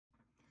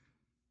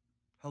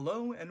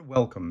Hello and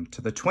welcome to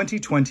the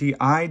 2020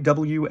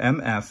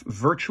 IWMF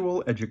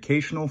Virtual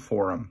Educational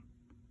Forum.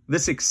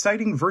 This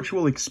exciting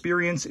virtual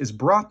experience is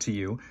brought to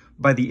you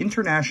by the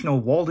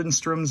International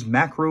Waldenström's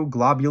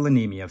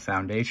Macroglobulinemia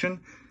Foundation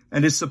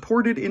and is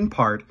supported in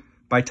part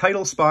by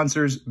title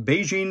sponsors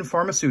Beijing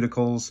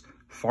Pharmaceuticals,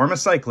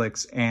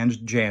 Pharmacyclics,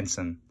 and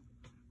Janssen.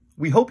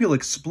 We hope you'll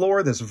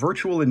explore this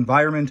virtual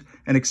environment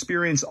and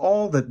experience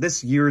all that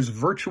this year's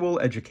Virtual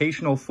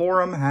Educational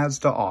Forum has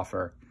to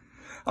offer.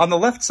 On the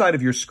left side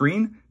of your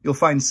screen, you'll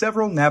find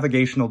several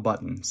navigational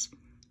buttons.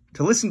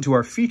 To listen to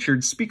our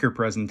featured speaker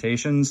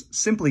presentations,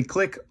 simply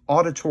click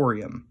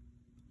Auditorium.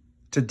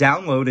 To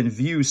download and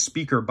view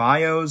speaker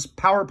bios,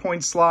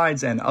 PowerPoint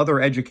slides, and other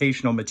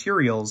educational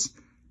materials,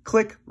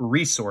 click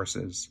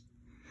Resources.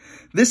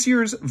 This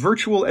year's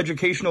Virtual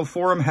Educational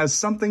Forum has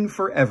something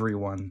for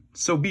everyone,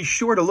 so be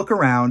sure to look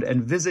around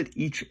and visit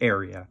each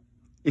area.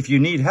 If you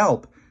need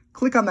help,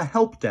 click on the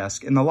Help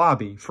desk in the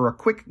lobby for a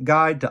quick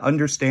guide to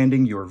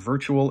understanding your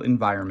virtual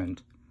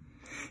environment.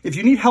 If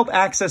you need help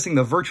accessing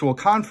the virtual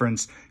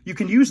conference, you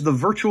can use the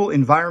virtual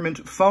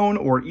environment phone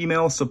or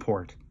email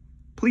support.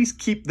 Please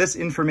keep this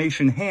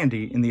information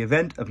handy in the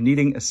event of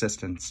needing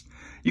assistance.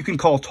 You can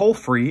call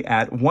toll-free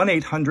at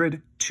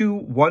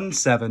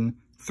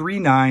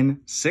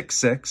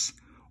 1-800-217-3966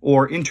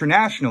 or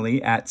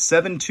internationally at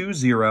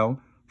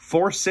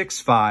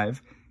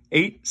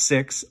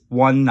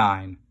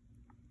 720-465-8619.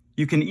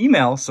 You can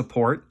email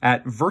support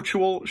at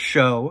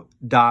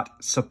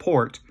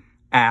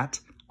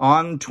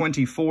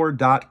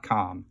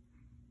virtualshow.support@on24.com.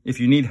 If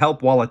you need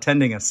help while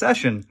attending a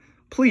session,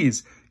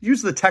 please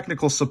use the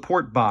technical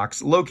support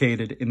box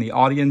located in the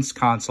audience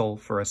console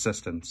for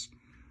assistance.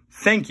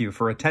 Thank you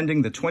for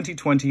attending the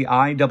 2020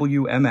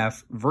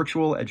 IWMF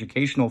Virtual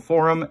Educational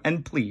Forum,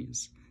 and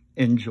please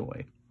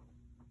enjoy.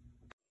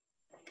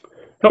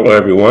 Hello,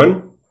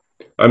 everyone.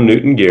 I'm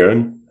Newton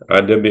Guerin,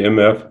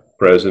 IWMF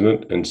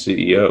President and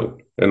CEO,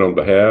 and on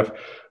behalf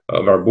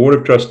of our Board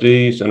of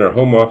Trustees and our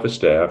home office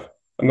staff,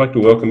 I'd like to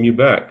welcome you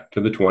back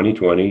to the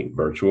 2020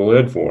 Virtual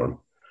Ed Forum.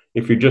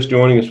 If you're just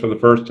joining us for the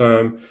first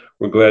time,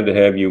 we're glad to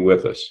have you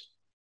with us.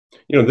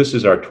 You know, this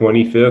is our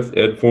 25th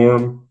Ed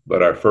Forum,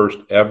 but our first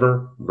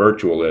ever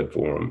Virtual Ed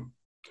Forum.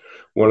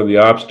 One of the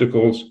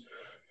obstacles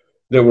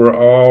that we're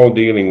all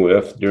dealing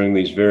with during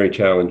these very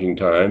challenging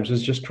times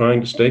is just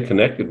trying to stay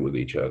connected with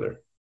each other.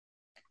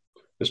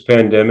 This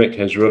pandemic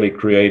has really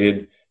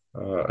created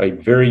a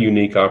very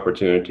unique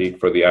opportunity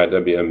for the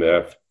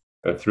IWMF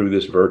through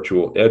this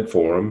virtual Ed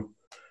Forum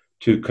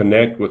to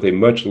connect with a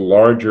much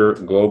larger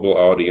global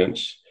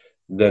audience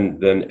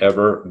than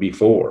ever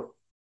before.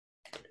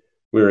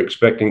 We're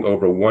expecting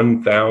over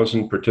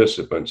 1,000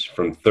 participants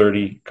from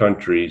 30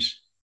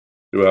 countries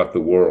throughout the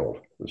world.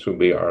 This will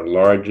be our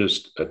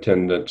largest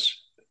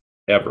attendance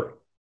ever.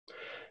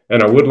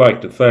 And I would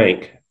like to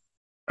thank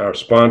our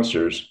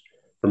sponsors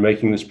for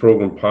making this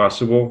program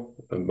possible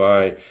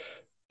by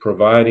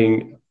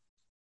providing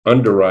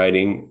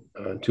underwriting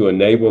to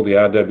enable the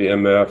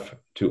IWMF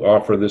to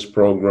offer this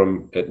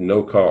program at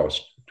no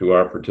cost to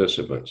our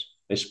participants.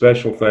 A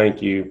special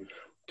thank you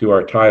to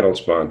our title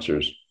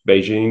sponsors,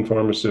 Beijing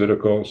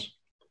Pharmaceuticals,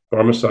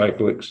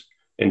 Pharmacyclics,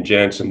 and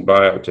Janssen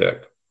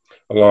Biotech,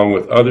 along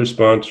with other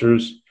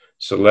sponsors,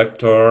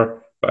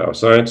 Selectar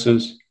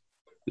Biosciences,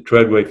 the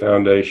Treadway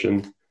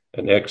Foundation,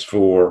 and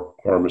X4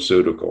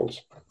 Pharmaceuticals.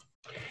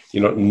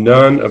 You know,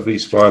 none of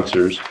these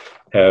sponsors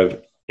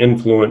have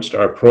influenced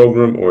our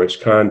program or its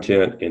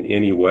content in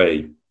any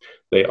way.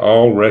 They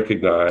all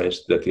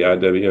recognize that the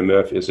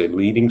IWMF is a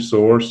leading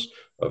source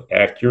of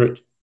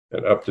accurate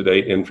and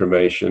up-to-date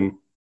information,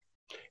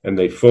 and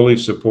they fully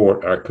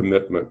support our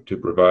commitment to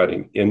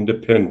providing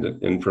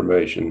independent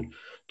information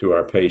to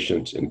our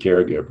patients and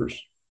caregivers.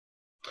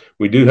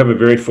 We do have a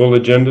very full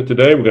agenda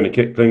today. We're going to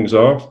kick things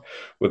off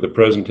with a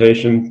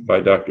presentation by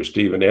Dr.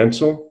 Stephen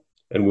Ansell,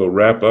 and we'll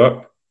wrap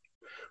up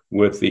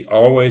with the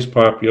always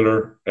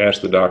popular Ask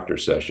the Doctor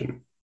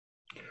session.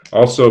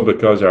 Also,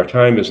 because our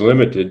time is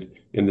limited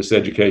in this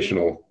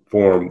educational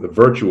forum, the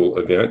virtual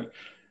event,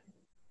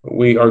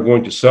 we are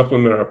going to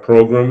supplement our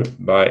program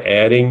by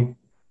adding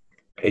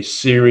a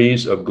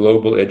series of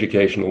global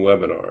educational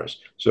webinars.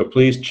 So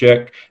please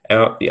check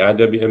out the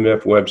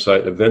IWMF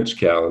website events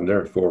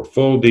calendar for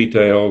full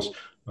details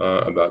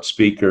about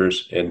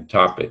speakers and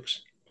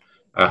topics.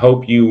 I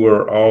hope you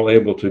were all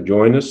able to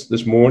join us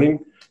this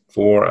morning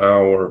for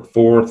our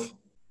 4th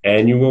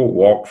annual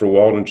Walk for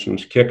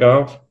Waldenström's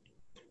kickoff.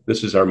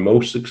 This is our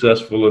most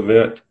successful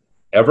event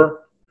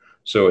ever.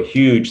 So a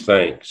huge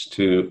thanks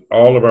to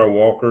all of our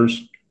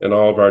walkers and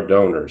all of our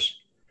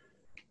donors.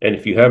 And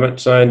if you haven't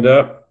signed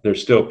up,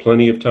 there's still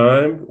plenty of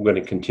time. We're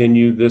going to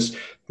continue this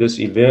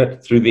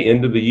event through the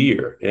end of the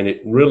year. And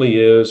it really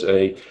is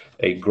a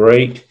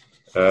great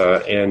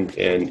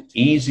and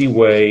easy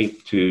way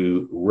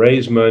to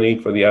raise money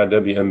for the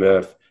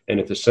IWMF and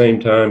at the same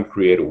time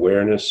create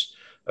awareness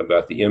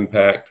about the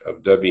impact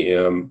of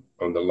WM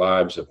on the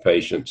lives of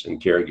patients and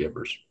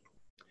caregivers.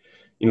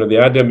 You know, the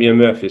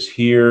IWMF is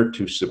here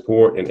to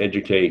support and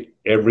educate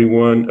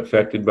everyone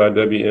affected by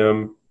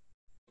WM,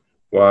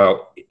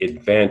 while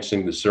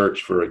advancing the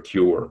search for a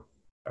cure.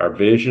 Our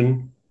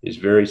vision is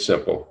very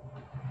simple: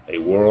 a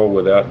world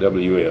without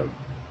WM.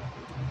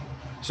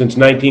 Since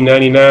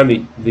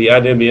 1999, the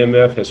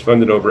IWMF has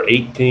funded over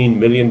 $18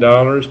 million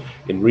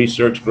in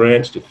research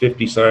grants to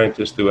 50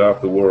 scientists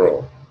throughout the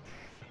world.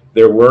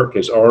 Their work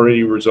has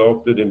already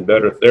resulted in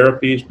better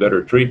therapies,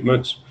 better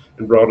treatments,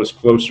 and brought us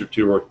closer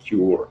to our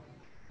cure.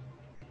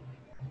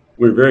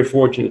 We're very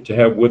fortunate to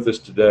have with us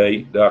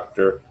today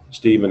Dr.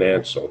 Stephen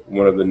Ansell,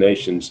 one of the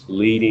nation's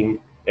leading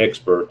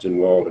experts in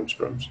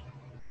Waldenstrom's.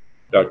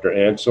 Dr.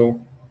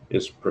 Ansell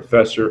is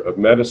Professor of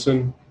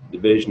Medicine,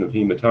 Division of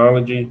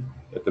Hematology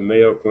at the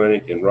Mayo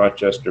Clinic in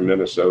Rochester,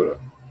 Minnesota.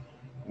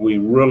 We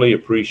really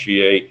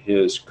appreciate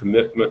his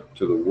commitment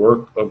to the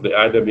work of the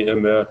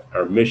IWMF,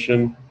 our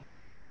mission,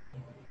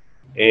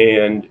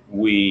 and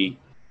we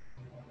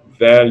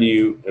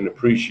value and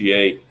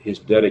appreciate his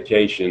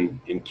dedication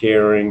in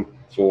caring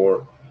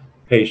for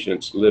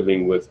patients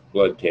living with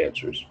blood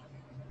cancers.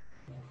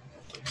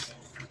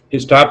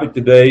 His topic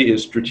today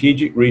is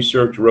Strategic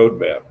Research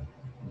Roadmap,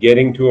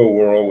 Getting to a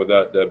World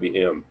Without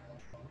WM.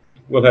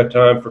 We'll have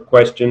time for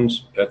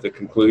questions at the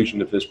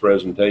conclusion of his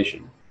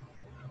presentation.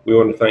 We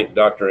want to thank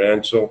Dr.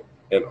 Ansell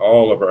and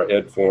all of our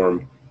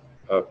EdForum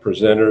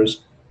presenters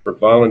for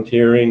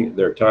volunteering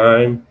their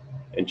time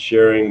and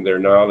sharing their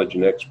knowledge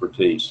and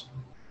expertise.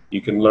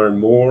 You can learn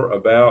more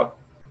about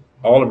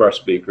all of our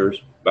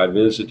speakers by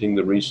visiting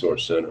the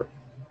Resource Center.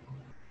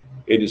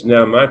 It is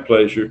now my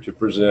pleasure to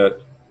present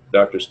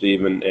Dr.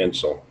 Stephen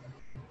Ansell.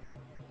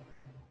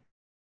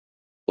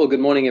 Well, good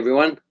morning,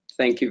 everyone.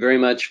 Thank you very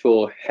much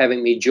for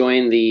having me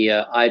join the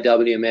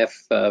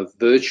IWMF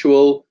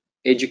Virtual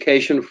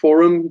Education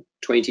Forum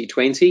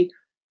 2020.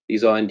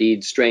 These are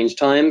indeed strange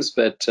times,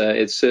 but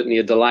it's certainly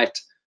a delight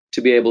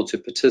to be able to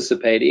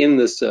participate in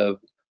this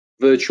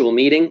virtual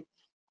meeting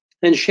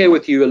and share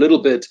with you a little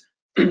bit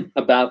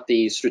about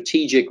the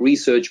Strategic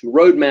Research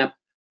Roadmap,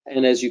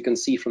 and as you can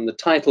see from the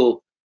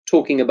title,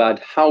 talking about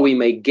how we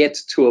may get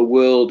to a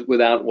world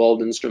without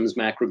Waldenstrom's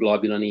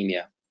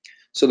macroglobulinemia.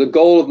 So the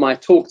goal of my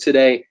talk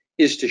today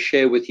is to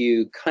share with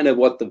you kind of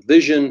what the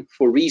vision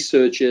for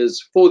research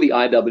is for the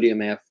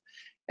IWMF,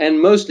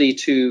 and mostly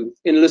to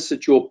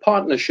elicit your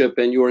partnership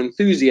and your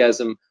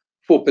enthusiasm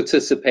for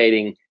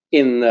participating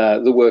in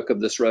the work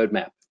of this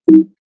roadmap.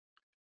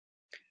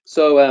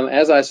 So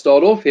as I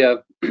start off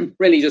here,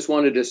 really just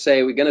wanted to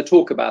say we're going to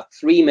talk about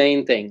three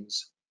main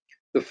things.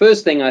 The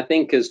first thing I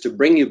think is to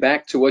bring you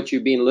back to what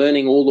you've been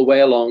learning all the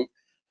way along,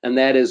 and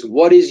that is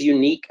what is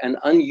unique and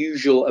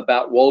unusual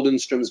about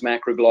Waldenstrom's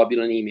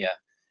macroglobulinemia.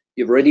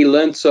 You've already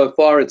learned so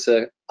far it's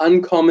an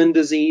uncommon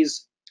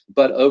disease,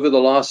 but over the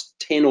last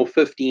 10 or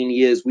 15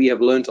 years, we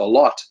have learned a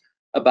lot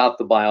about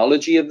the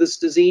biology of this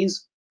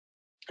disease.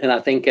 And I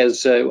think,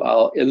 as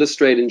I'll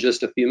illustrate in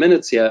just a few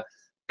minutes here,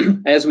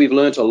 as we've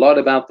learned a lot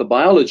about the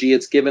biology,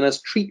 it's given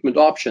us treatment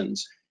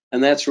options,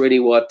 and that's really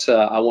what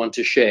I want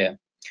to share.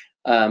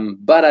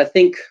 But I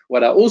think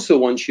what I also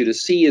want you to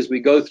see as we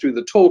go through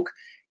the talk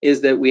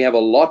is that we have a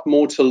lot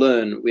more to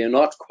learn. We are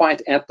not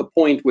quite at the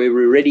point where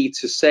we're ready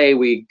to say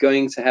we're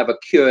going to have a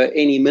cure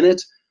any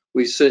minute.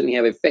 We certainly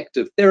have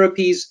effective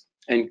therapies,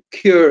 and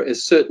cure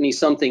is certainly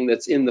something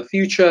that's in the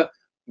future,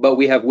 but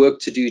we have work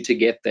to do to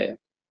get there.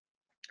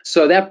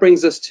 So that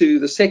brings us to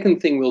the second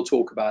thing we'll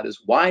talk about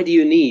is, why do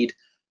you need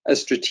a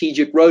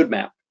strategic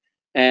roadmap?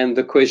 And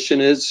the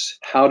question is,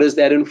 how does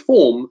that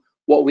inform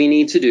what we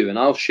need to do? And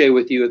I'll share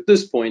with you at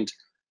this point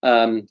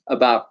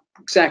about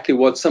exactly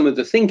what some of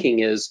the thinking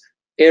is,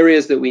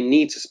 areas that we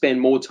need to spend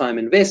more time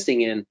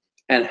investing in,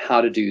 and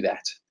how to do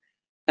that.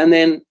 And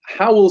then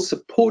how will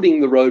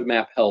supporting the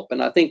roadmap help?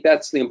 And I think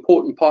that's the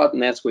important part,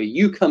 and that's where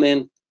you come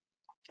in,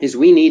 is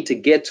we need to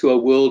get to a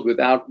world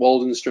without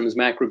Waldenstrom's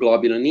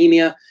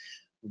macroglobulinemia.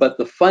 But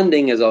the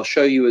funding, as I'll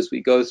show you as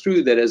we go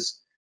through, that has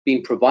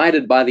been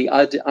provided by the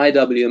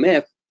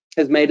IWMF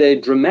has made a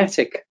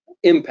dramatic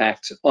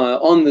impact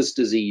on this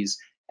disease,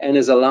 and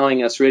is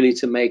allowing us really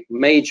to make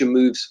major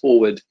moves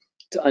forward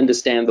to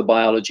understand the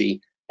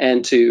biology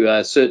and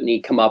to certainly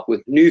come up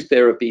with new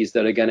therapies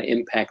that are going to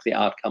impact the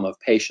outcome of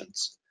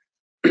patients.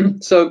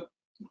 So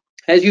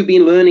as you've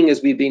been learning,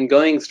 as we've been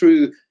going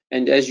through,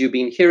 and as you've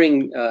been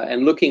hearing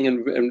and looking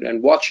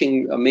and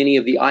watching many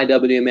of the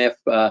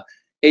IWMF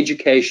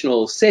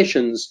educational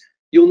sessions,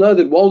 you'll know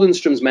that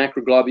Waldenstrom's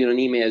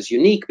macroglobulinemia is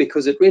unique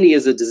because it really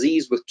is a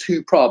disease with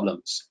two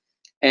problems.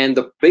 And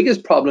the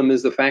biggest problem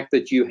is the fact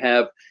that you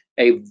have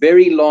a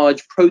very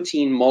large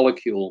protein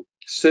molecule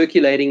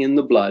circulating in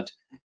the blood,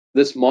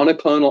 this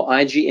monoclonal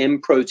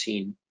IgM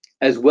protein,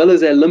 as well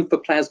as a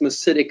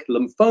lymphoplasmacytic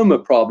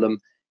lymphoma problem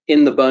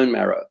in the bone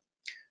marrow.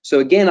 So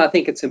again, I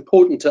think it's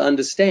important to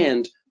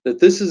understand that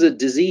this is a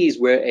disease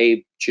where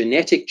a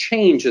genetic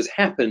change has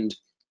happened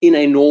in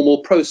a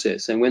normal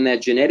process. And when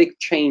that genetic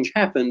change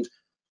happened,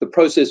 the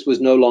process was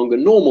no longer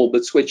normal,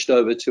 but switched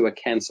over to a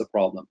cancer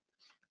problem.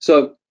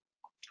 So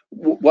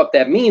what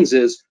that means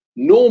is,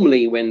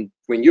 normally when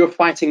you're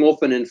fighting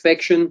off an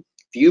infection,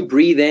 if you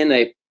breathe in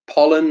a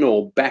pollen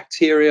or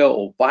bacteria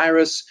or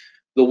virus,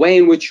 the way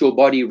in which your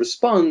body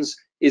responds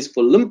is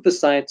for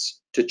lymphocytes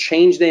to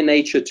change their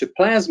nature to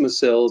plasma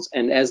cells,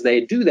 and as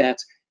they do that,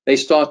 they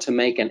start to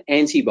make an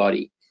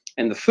antibody.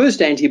 And the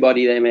first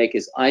antibody they make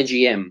is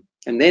IgM.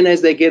 And then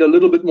as they get a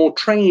little bit more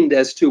trained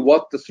as to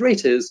what the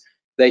threat is,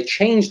 they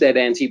change that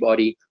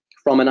antibody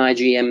from an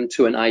IgM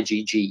to an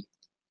IgG.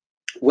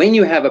 When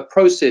you have a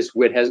process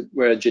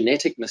where a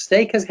genetic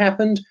mistake has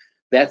happened,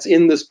 that's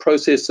in this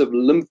process of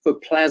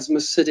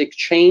lymphoplasmacytic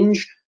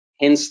change,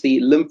 hence the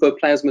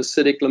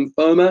lymphoplasmacytic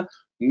lymphoma,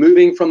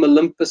 moving from a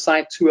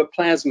lymphocyte to a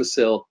plasma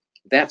cell.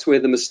 That's where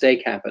the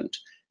mistake happened.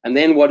 And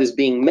then what is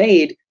being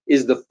made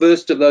is the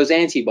first of those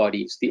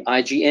antibodies, the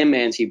IgM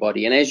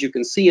antibody. And as you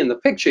can see in the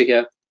picture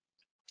here,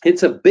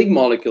 it's a big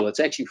molecule. It's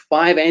actually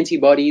 5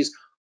 antibodies,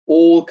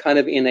 all kind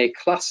of in a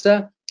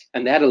cluster,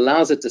 and that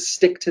allows it to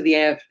stick to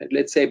the,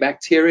 let's say,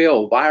 bacteria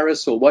or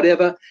virus or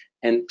whatever,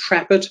 and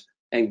trap it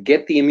and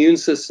get the immune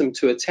system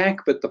to attack.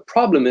 But the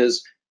problem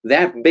is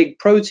that big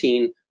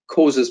protein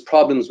causes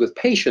problems with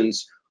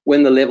patients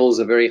when the levels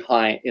are very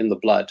high in the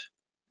blood.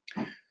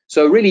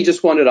 So really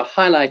just wanted to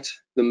highlight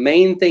the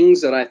main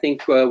things that I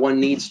think one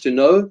needs to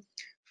know.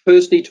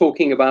 Firstly,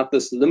 talking about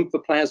this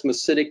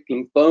lymphoplasmacytic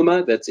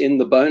lymphoma that's in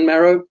the bone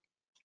marrow.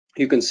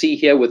 You can see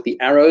here with the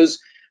arrows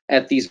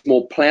at these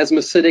more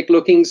plasmacytic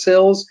looking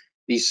cells.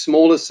 These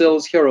smaller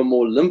cells here are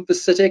more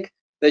lymphocytic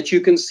that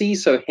you can see,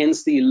 so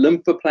hence the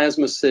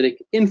lymphoplasmacytic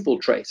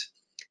infiltrate.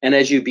 And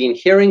as you've been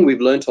hearing, we've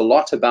learned a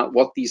lot about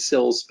what these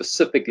cells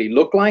specifically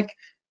look like.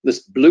 This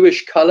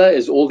bluish color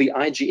is all the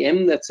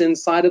IgM that's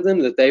inside of them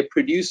that they're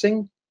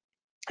producing.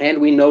 And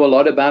we know a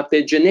lot about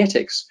their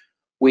genetics.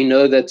 We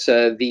know that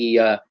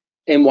the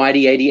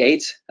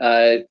MYD88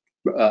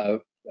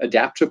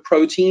 adapter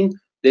protein,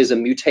 there's a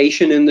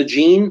mutation in the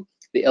gene,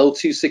 the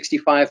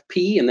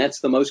L265P, and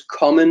that's the most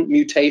common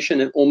mutation,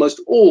 and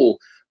almost all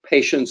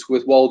patients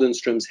with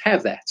Waldenstrom's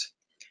have that.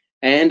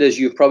 And as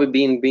you've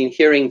probably been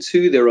hearing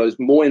too, there is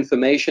more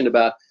information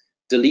about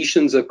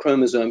deletions of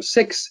chromosome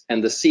 6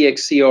 and the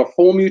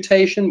CXCR4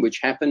 mutation, which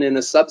happen in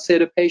a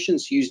subset of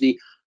patients, usually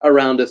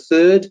around a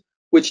third,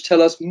 which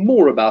tell us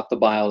more about the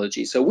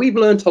biology. So we've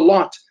learned a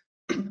lot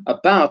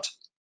about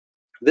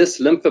this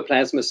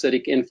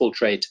lymphoplasmacytic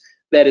infiltrate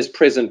that is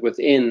present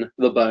within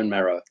the bone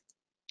marrow.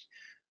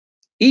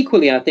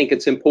 Equally, I think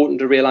it's important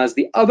to realize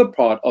the other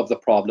part of the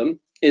problem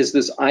is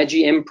this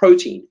IgM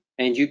protein.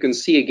 And you can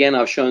see again,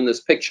 I've shown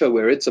this picture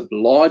where it's a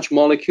large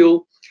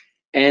molecule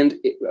and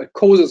it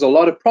causes a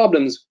lot of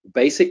problems.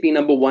 Basically,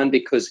 number one,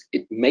 because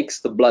it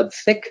makes the blood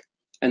thick.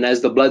 And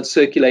as the blood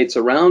circulates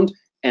around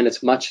and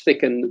it's much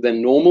thicker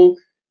than normal,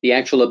 the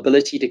actual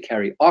ability to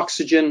carry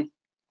oxygen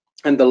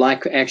and the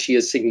like actually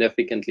is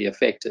significantly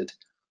affected.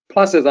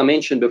 Plus, as I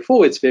mentioned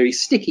before, it's very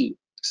sticky.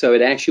 So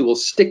it actually will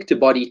stick to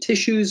body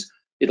tissues.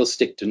 It'll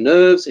stick to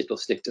nerves, it'll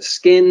stick to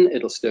skin,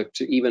 it'll stick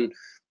to even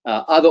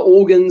other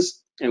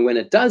organs. And when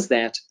it does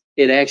that,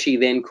 it actually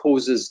then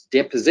causes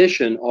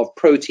deposition of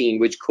protein,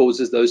 which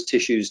causes those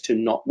tissues to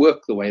not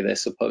work the way they're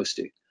supposed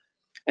to.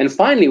 And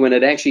finally, when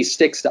it actually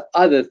sticks to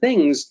other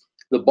things,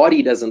 the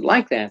body doesn't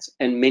like that,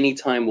 and many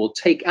times will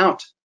take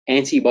out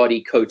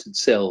antibody-coated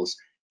cells,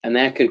 and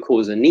that can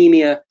cause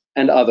anemia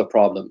and other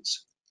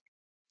problems.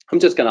 I'm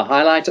just going to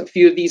highlight a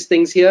few of these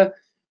things here.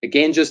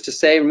 Again, just to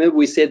say, remember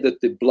we said that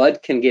the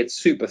blood can get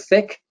super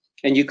thick,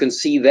 and you can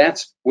see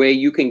that's where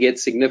you can get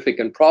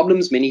significant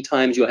problems. Many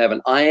times you'll have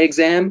an eye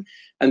exam,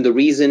 and the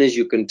reason is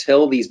you can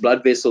tell these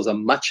blood vessels are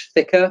much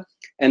thicker,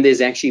 and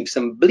there's actually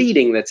some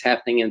bleeding that's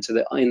happening in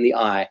the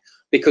eye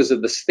because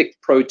of this thick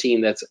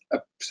protein that's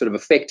sort of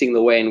affecting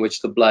the way in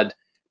which the blood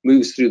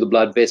moves through the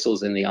blood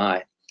vessels in the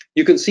eye.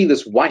 You can see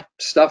this white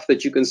stuff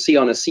that you can see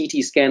on a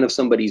CT scan of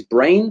somebody's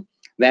brain.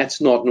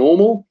 That's not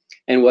normal.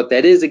 And what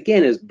that is,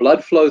 again, is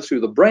blood flow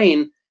through the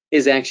brain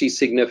is actually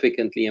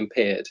significantly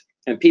impaired.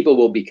 And people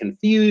will be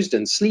confused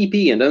and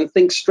sleepy and don't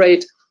think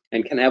straight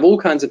and can have all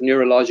kinds of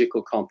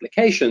neurological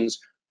complications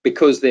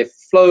because their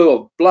flow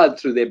of blood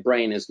through their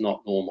brain is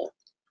not normal.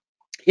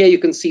 Here you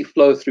can see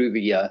flow through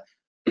the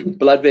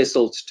blood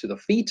vessels to the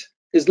feet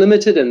is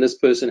limited, and this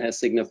person has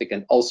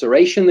significant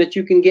ulceration that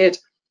you can get.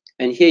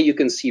 And here you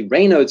can see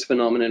Raynaud's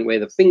phenomenon where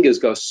the fingers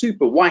go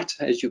super white,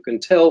 as you can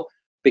tell,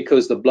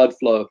 because the blood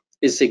flow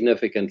is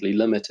significantly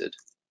limited.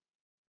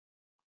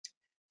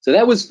 So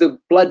that was the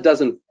blood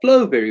doesn't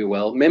flow very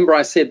well. Remember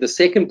I said the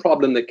second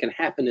problem that can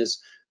happen is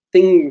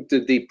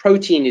the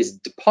protein is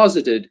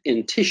deposited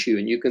in tissue,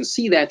 and you can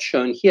see that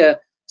shown here.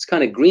 It's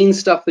kind of green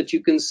stuff that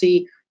you can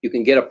see. You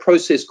can get a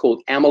process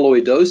called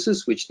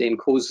amyloidosis, which then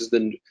causes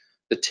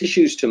the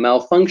tissues to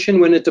malfunction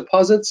when it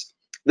deposits.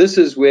 This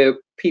is where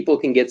people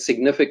can get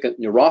significant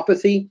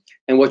neuropathy,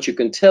 and what you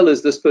can tell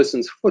is this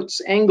person's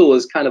foot's angle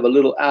is kind of a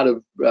little out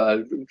of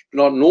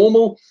not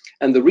normal,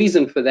 and the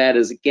reason for that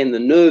is, again, the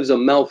nerves are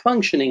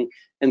malfunctioning,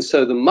 and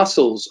so the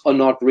muscles are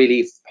not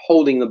really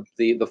holding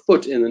the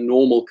foot in a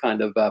normal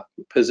kind of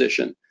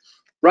position.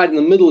 Right in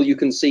the middle, you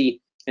can see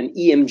an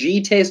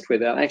EMG test where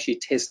they'll actually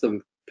test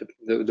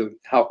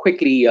how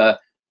quickly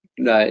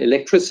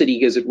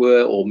electricity, as it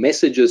were, or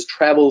messages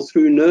travel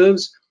through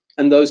nerves,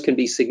 and those can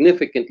be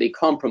significantly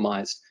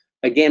compromised.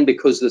 again,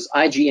 because this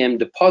IgM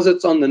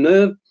deposits on the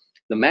nerve,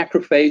 the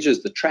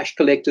macrophages, the trash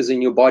collectors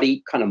in your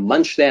body, kind of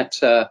munch that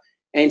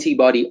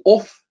antibody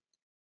off.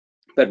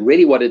 But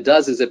really what it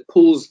does is it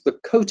pulls the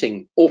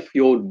coating off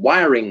your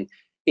wiring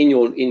in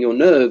your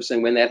nerves,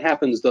 and when that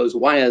happens, those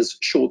wires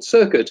short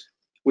circuit,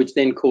 which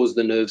then cause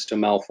the nerves to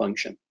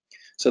malfunction.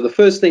 So the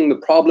first thing, the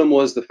problem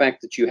was the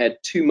fact that you had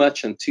too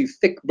much and too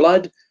thick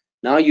blood.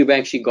 Now you've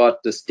actually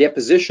got this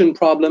deposition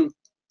problem.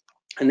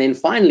 And then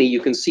finally, you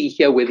can see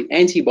here where the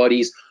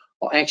antibodies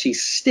are actually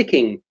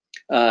sticking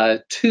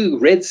to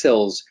red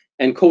cells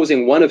and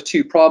causing one of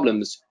two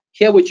problems.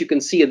 Here, what you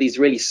can see are these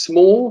really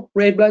small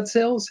red blood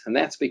cells, and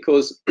that's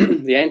because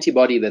the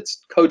antibody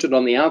that's coated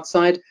on the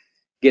outside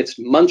gets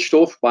munched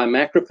off by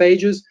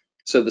macrophages,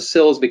 so the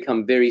cells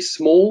become very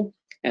small,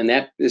 and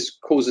this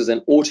causes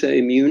an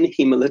autoimmune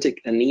hemolytic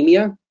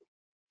anemia.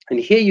 And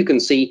here you can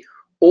see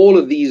all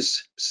of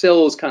these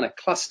cells kind of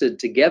clustered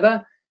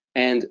together,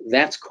 and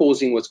that's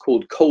causing what's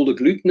called cold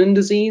agglutinin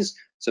disease.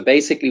 So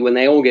basically, when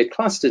they all get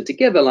clustered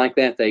together like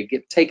that, they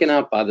get taken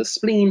out by the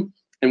spleen,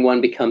 and one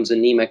becomes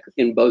anemic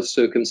in both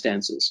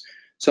circumstances.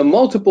 So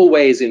multiple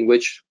ways in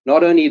which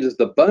not only does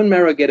the bone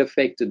marrow get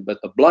affected, but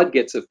the blood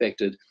gets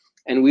affected.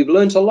 And we've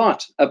learned a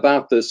lot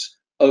about this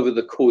over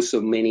the course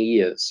of many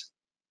years.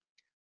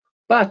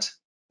 But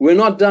we're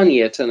not done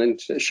yet, and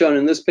shown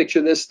in this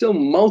picture, there's still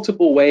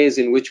multiple ways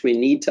in which we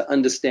need to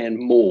understand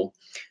more,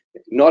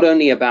 not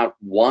only about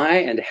why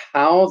and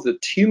how the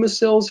tumor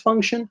cells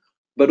function,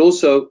 but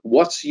also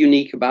what's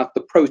unique about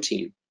the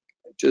protein.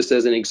 Just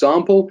as an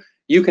example,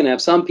 you can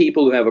have some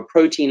people who have a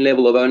protein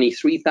level of only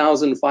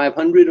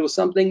 3,500 or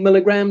something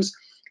milligrams,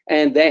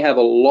 and they have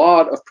a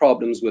lot of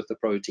problems with the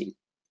protein.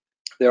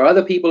 There are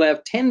other people who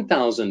have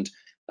 10,000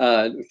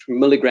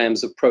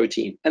 milligrams of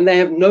protein, and they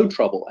have no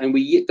trouble. And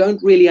we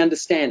don't really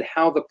understand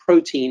how the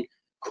protein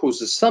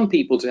causes some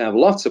people to have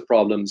lots of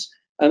problems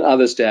and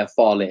others to have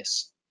far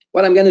less.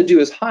 What I'm going to do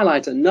is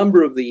highlight a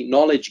number of the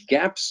knowledge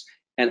gaps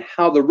and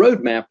how the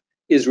roadmap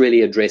is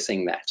really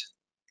addressing that.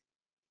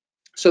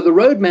 So the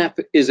roadmap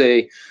is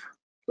a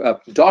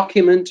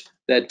document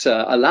that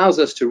allows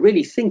us to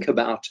really think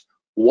about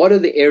what are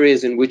the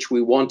areas in which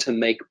we want to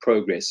make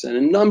progress. And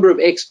a number of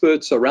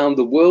experts around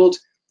the world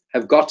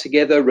have got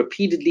together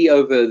repeatedly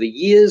over the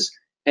years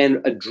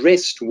and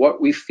addressed what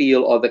we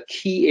feel are the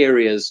key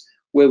areas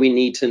where we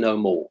need to know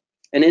more.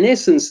 And in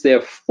essence, there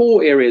are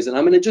 4 areas, and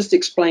I'm going to just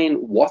explain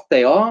what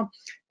they are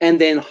and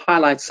then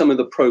highlight some of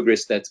the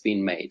progress that's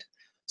been made.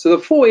 So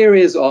the 4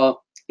 areas are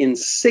in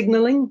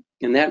signaling,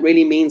 and that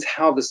really means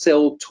how the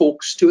cell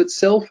talks to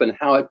itself and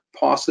how it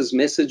passes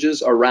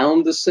messages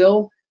around the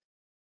cell.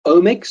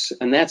 Omics,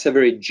 and that's a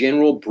very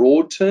general,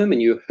 broad term,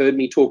 and you heard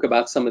me talk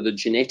about some of the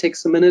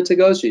genetics a minute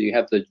ago. So you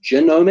have the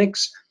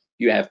genomics,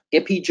 you have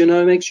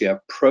epigenomics, you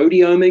have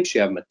proteomics, you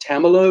have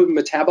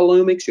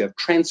metabolomics, you have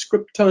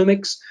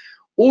transcriptomics.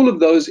 All of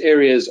those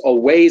areas are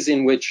ways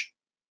in which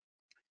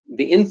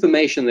the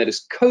information that is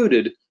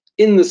coded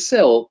in the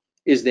cell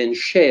is then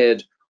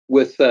shared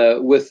with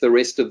the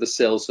rest of the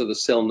cell, so the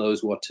cell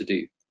knows what to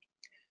do.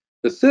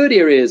 The third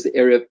area is the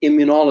area of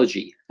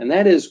immunology, and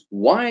that is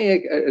why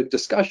a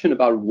discussion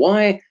about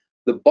why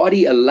the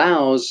body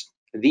allows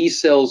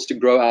these cells to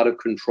grow out of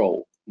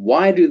control.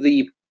 Why do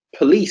the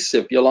police,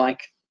 if you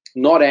like,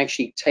 not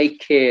actually take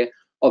care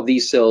of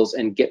these cells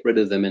and get rid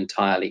of them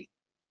entirely?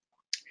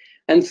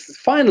 And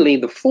finally,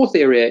 the fourth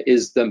area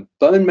is the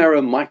bone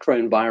marrow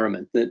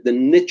microenvironment, the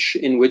niche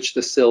in which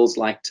the cells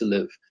like to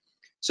live.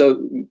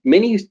 So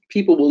many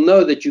people will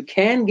know that you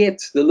can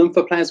get the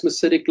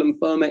lymphoplasmacytic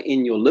lymphoma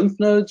in your lymph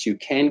nodes. You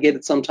can get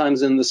it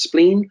sometimes in the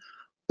spleen,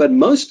 but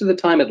most of the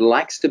time it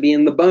likes to be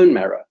in the bone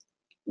marrow.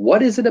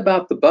 What is it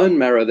about the bone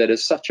marrow that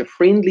is such a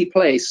friendly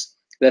place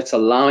that's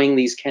allowing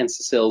these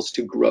cancer cells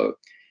to grow?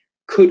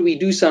 Could we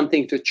do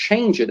something to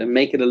change it and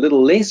make it a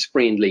little less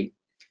friendly?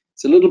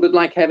 It's a little bit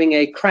like having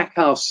a crack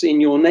house in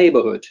your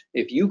neighborhood.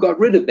 If you got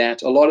rid of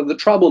that, a lot of the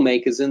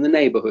troublemakers in the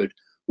neighborhood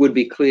would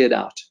be cleared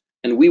out.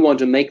 And we want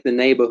to make the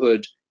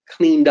neighborhood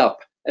cleaned up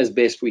as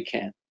best we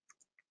can.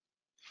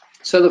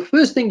 So the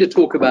first thing to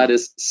talk about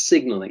is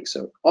signaling.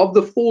 So of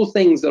the 4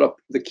 things that are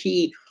the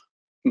key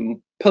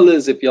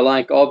pillars, if you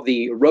like, of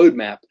the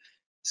roadmap,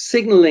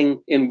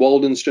 signaling in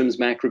Waldenstrom's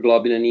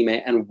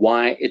macroglobulinemia and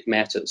why it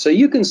matters. So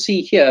you can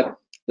see here,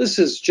 this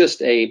is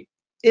just an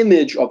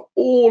image of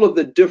all of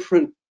the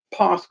different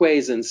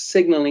pathways and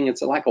signaling.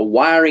 It's like a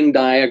wiring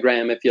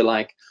diagram, if you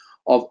like,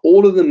 of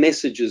all of the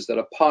messages that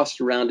are passed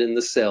around in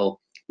the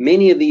cell.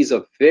 Many of these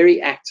are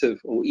very active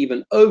or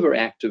even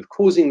overactive,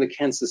 causing the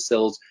cancer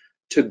cells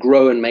to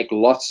grow and make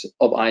lots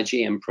of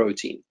IgM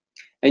protein.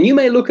 And you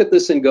may look at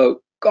this and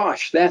go,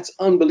 gosh, that's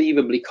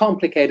unbelievably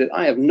complicated.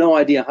 I have no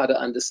idea how to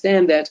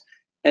understand that.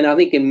 And I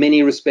think in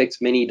many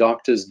respects, many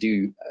doctors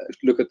do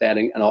look at that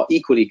and are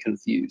equally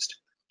confused.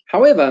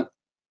 However,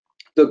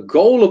 the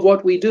goal of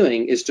what we're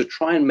doing is to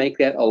try and make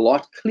that a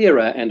lot clearer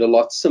and a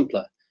lot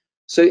simpler.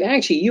 So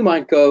actually, you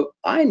might go,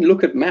 I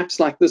look at maps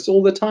like this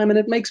all the time, and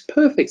it makes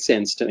perfect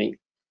sense to me.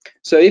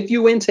 So if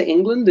you went to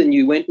England and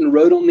you went and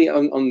rode on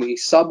the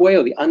subway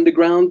or the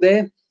underground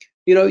there,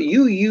 You know,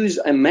 you use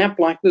a map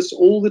like this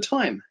all the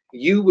time.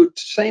 You would,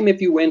 same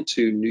if you went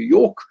to New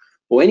York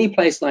or any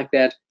place like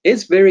that,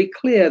 it's very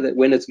clear that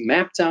when it's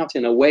mapped out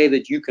in a way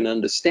that you can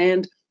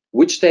understand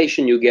which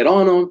station you get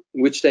on,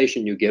 which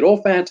station you get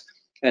off at,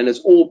 and it's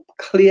all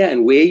clear,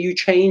 and where you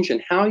change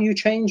and how you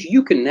change,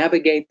 you can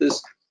navigate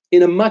this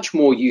in a much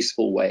more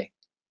useful way.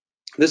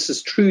 This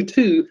is true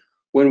too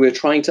when we're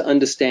trying to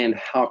understand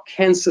how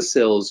cancer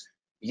cells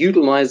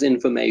utilize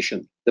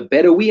information. The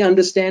better we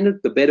understand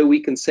it, the better we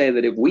can say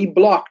that if we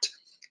blocked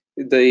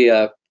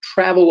the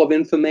travel of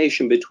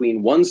information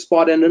between one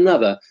spot and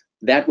another,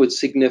 that would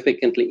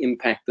significantly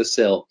impact the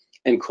cell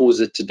and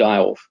cause it to die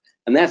off.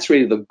 And that's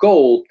really the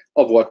goal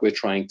of what we're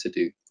trying to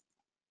do.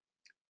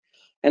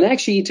 And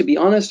actually, to be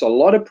honest, a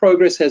lot of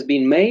progress has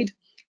been made.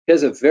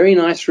 Here's a very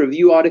nice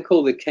review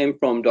article that came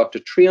from Dr.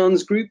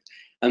 Trion's group.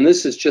 And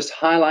this is just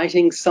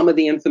highlighting some of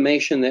the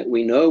information that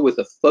we know with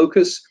a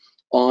focus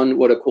on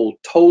what are called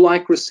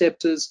toll-like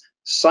receptors,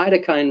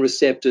 cytokine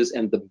receptors,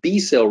 and the B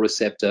cell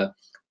receptor,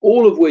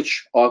 all of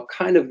which are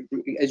kind of,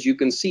 as you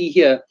can see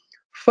here,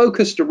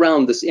 focused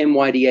around this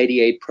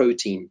MYD88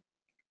 protein.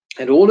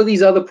 And all of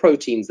these other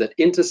proteins that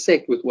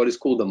intersect with what is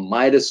called the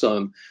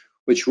myddosome,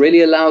 which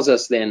really allows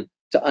us then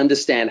to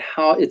understand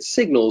how it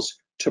signals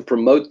to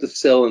promote the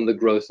cell and the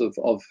growth of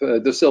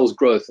the cell's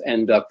growth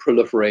and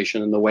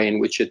proliferation, and the way in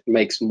which it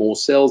makes more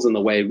cells and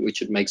the way in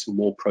which it makes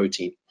more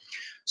protein.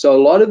 So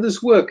a lot of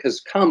this work has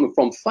come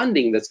from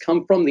funding that's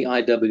come from the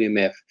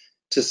IWMF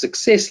to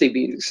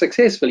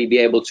successfully be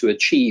able to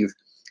achieve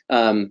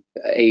a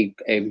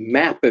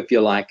map, if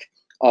you like,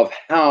 of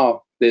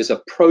how there's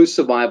a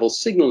pro-survival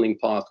signaling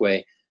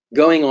pathway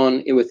going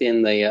on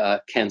within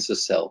the cancer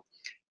cell.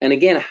 And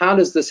again, how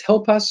does this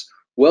help us?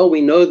 Well,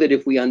 we know that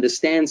if we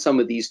understand some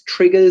of these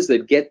triggers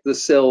that get the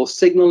cell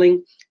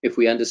signaling, if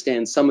we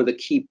understand some of the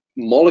key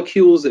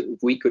molecules that if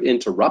we could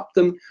interrupt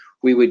them,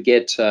 we would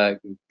get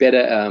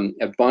better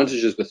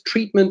advantages with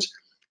treatment.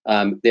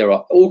 There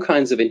are all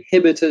kinds of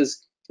inhibitors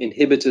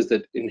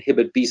that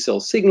inhibit B cell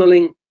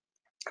signaling.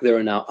 There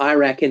are now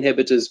IRAK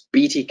inhibitors,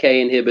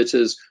 BTK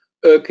inhibitors,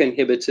 ERK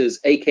inhibitors,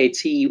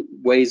 AKT,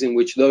 ways in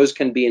which those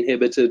can be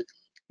inhibited,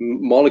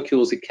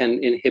 molecules that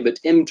can inhibit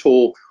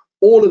mTOR.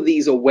 All of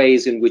these are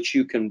ways in which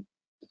you can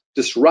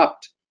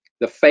disrupt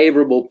the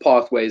favorable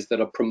pathways that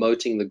are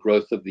promoting the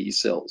growth of these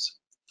cells.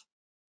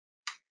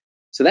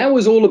 So that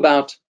was all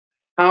about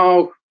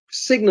how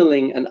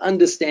signaling and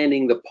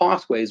understanding the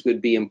pathways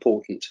would be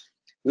important.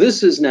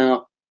 This is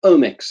now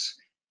omics.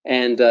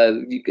 And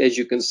as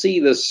you can see,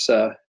 this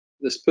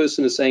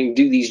person is saying,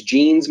 do these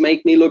genes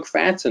make me look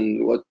fat?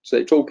 And what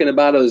they're talking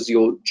about is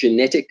your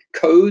genetic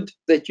code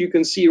that you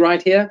can see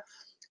right here.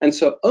 And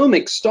so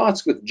omics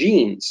starts with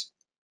genes.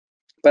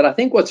 But I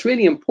think what's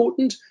really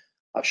important,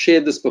 I've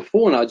shared this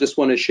before and I just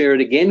want to share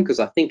it again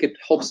because I think it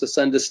helps us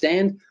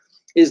understand,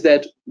 is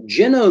that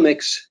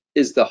genomics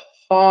is the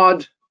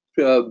hard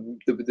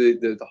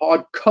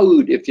hard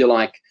code, if you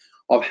like,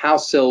 of how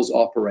cells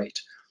operate.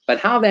 But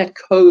how that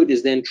code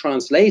is then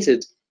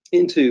translated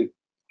into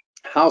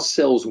how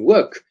cells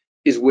work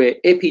is where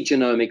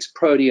epigenomics,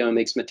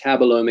 proteomics,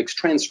 metabolomics,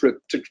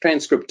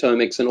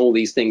 transcriptomics, and all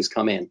these things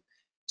come in.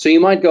 So you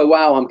might go,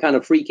 wow, I'm kind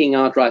of freaking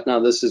out right now.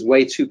 This is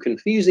way too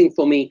confusing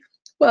for me.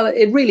 Well,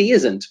 it really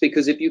isn't,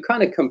 because if you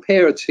kind of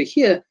compare it to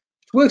here,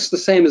 it works the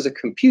same as a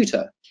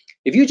computer.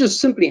 If you just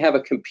simply have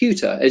a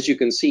computer, as you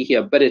can see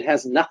here, but it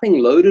has nothing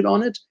loaded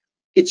on it,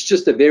 it's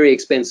just a very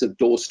expensive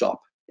doorstop.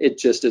 It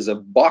just is a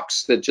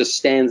box that just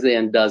stands there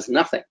and does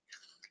nothing.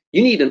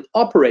 You need an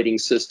operating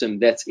system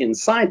that's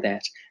inside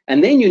that,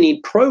 and then you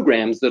need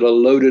programs that are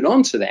loaded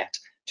onto that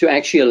to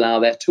actually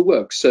allow that to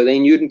work. So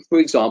then you'd, for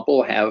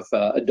example, have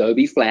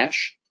Adobe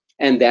Flash,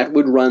 and that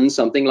would run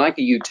something like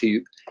a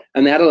YouTube,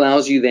 and that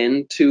allows you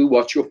then to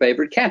watch your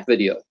favorite cat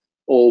video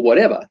or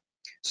whatever.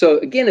 So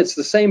again, it's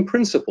the same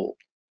principle.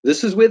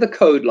 This is where the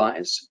code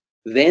lies.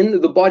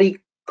 Then the body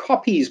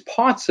copies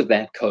parts of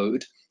that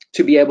code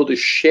to be able to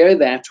share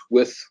that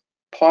with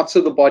parts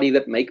of the body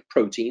that make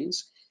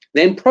proteins.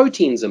 Then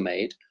proteins are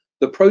made.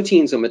 The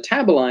proteins are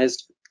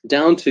metabolized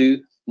down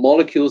to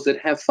molecules that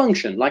have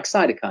function, like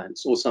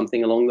cytokines or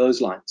something along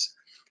those lines.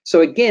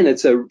 So again,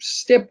 it's a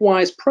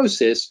stepwise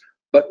process,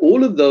 but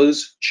all of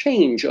those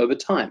change over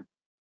time.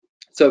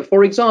 So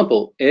for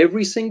example,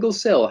 every single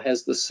cell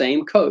has the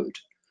same code,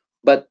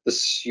 but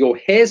your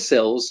hair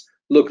cells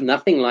look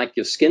nothing like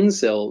your skin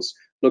cells,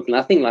 look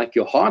nothing like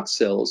your heart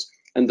cells.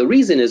 And the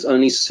reason is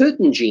only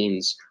certain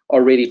genes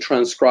are really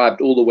transcribed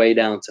all the way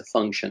down to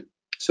function.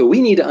 So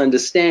we need to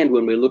understand,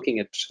 when we're looking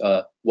at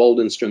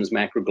Waldenstrom's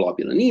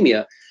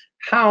macroglobulinemia,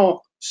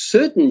 how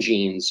certain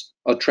genes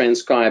are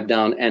transcribed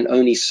down and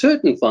only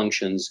certain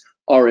functions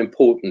are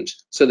important,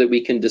 so that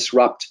we can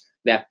disrupt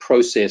that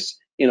process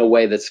in a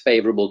way that's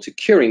favorable to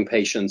curing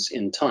patients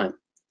in time.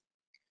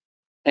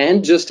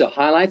 And just to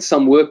highlight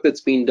some work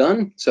that's been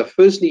done. So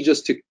firstly,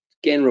 just to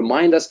again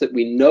remind us that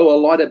we know a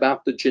lot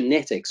about the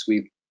genetics.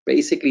 We've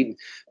basically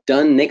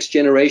done next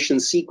generation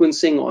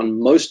sequencing on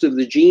most of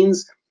the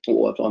genes.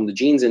 or on the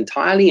genes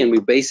entirely, and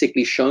we've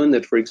basically shown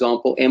that, for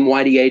example,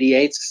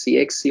 MYD88,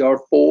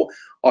 CXCR4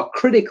 are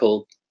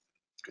critical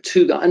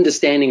to the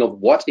understanding of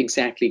what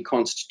exactly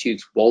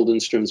constitutes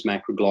Waldenstrom's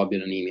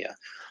macroglobulinemia.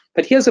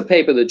 But here's a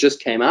paper that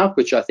just came out,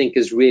 which I think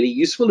is really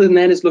useful, and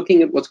that is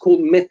looking at what's called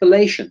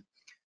methylation.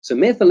 So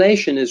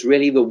methylation is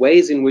really the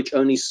ways in which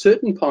only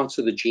certain parts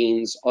of the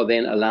genes are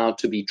then allowed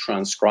to be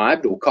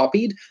transcribed or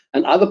copied,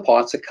 and other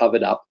parts are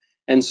covered up.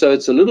 And so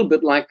it's a little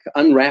bit like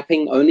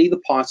unwrapping only the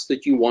parts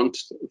that you want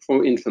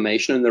for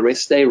information, and the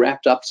rest stay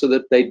wrapped up so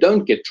that they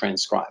don't get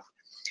transcribed.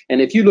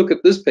 And if you look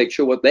at this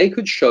picture, what they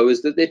could show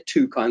is that there are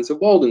two kinds of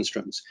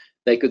Waldenstroms.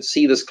 They could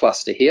see this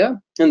cluster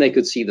here, and they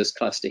could see this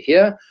cluster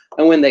here.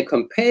 And when they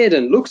compared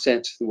and looked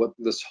at what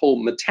this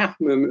whole the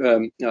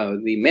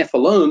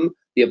methylome,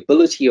 the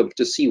ability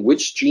to see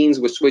which genes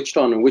were switched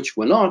on and which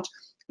were not,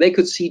 they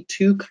could see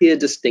two clear,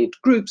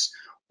 distinct groups,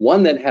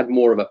 one that had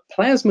more of a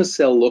plasma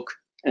cell look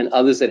and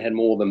others that had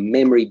more of a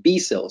memory B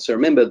cell. So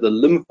remember the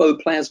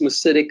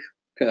lymphoplasmacytic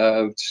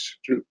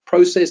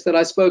process that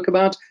I spoke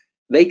about?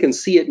 They can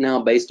see it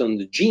now based on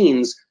the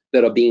genes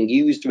that are being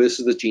used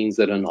versus the genes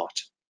that are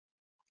not.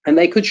 And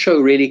they could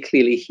show really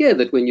clearly here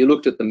that when you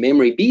looked at the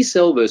memory B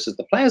cell versus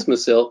the plasma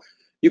cell,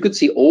 you could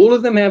see all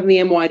of them have the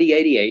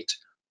MYD88,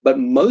 but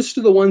most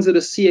of the ones that are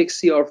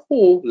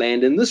CXCR4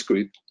 land in this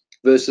group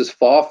versus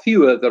far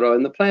fewer that are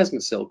in the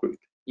plasma cell group.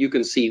 You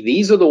can see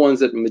these are the ones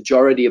that the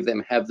majority of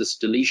them have this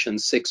deletion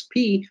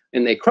 6p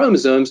in their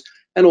chromosomes,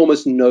 and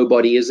almost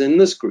nobody is in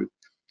this group.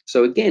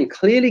 So again,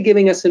 clearly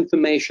giving us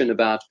information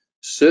about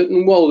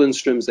certain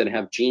Waldenstroms that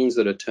have genes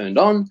that are turned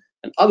on,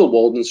 and other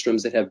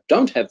Waldenstroms that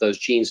don't have those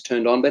genes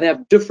turned on, but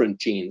have different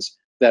genes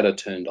that are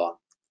turned on.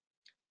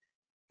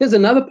 Here's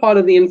another part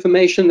of the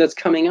information that's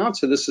coming out.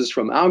 So this is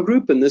from our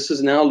group, and this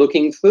is now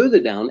looking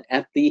further down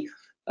at the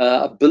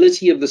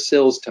ability of the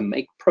cells to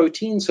make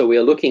protein. So we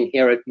are looking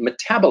here at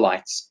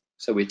metabolites.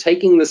 So we're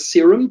taking the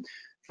serum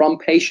from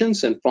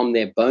patients and from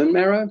their bone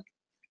marrow,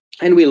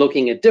 and we're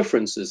looking at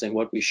differences. And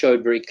what we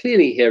showed very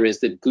clearly here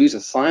is that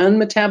glutathione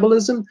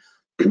metabolism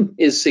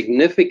is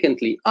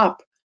significantly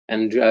up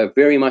and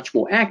very much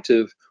more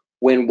active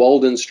when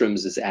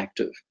Waldenstrom's is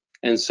active.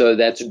 And so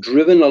that's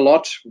driven a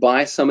lot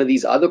by some of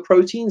these other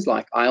proteins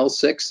like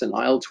IL-6 and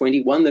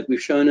IL-21 that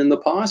we've shown in the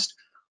past.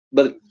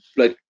 But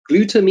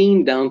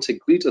glutamine down to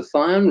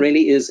glutathione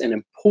really is an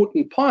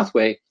important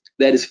pathway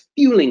that is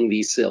fueling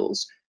these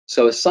cells.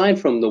 So aside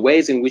from the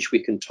ways in which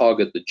we can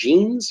target the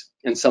genes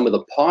and some of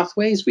the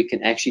pathways, we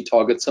can actually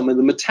target some of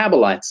the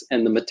metabolites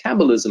and the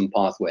metabolism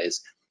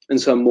pathways. And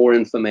so more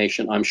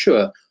information, I'm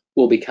sure,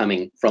 will be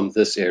coming from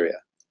this area.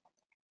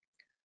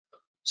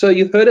 So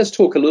you've heard us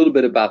talk a little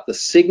bit about the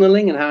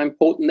signaling and how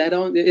important that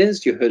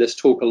is. You heard us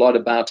talk a lot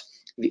about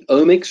the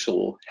omics,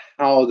 or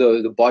how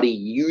the body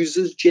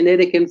uses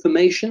genetic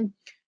information.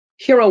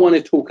 Here I want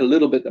to talk a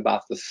little bit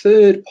about the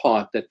third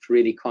part that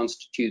really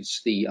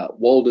constitutes the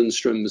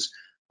Waldenstrom's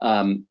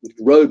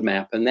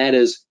roadmap, and that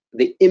is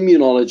the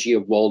immunology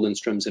of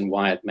Waldenstrom's and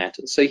why it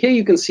matters. So here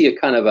you can see a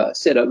kind of a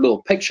set of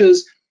little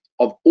pictures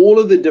of all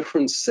of the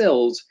different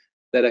cells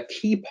that are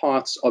key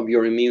parts of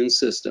your immune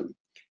system.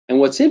 And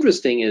what's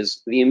interesting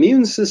is the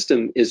immune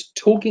system is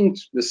talking,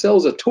 the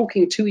cells are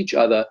talking to each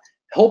other,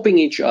 helping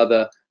each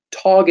other,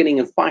 targeting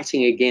and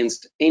fighting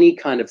against any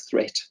kind of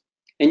threat.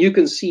 And you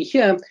can see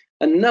here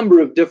a number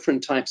of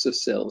different types of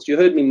cells. You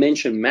heard me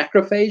mention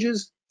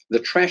macrophages, the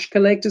trash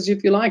collectors,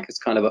 if you like. It's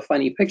kind of a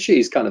funny picture.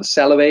 He's kind of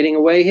salivating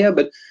away here,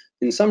 but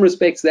in some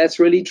respects, that's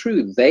really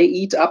true. They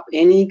eat up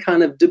any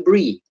kind of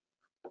debris.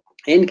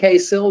 NK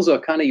cells are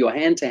kind of your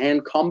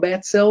hand-to-hand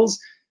combat cells.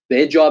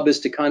 Their job is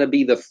to kind of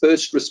be the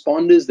first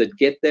responders that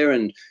get there,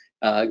 and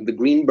the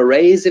green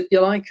berets, if you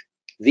like.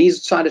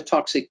 These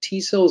cytotoxic T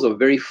cells are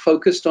very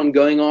focused on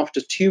going after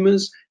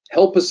tumors.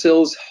 Helper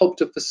cells help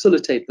to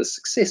facilitate the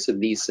success of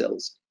these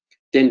cells.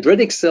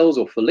 Dendritic cells,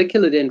 or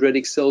follicular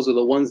dendritic cells, are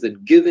the ones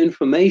that give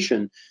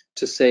information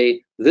to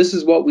say, this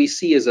is what we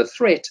see as a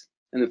threat.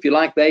 And if you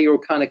like, they're your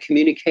kind of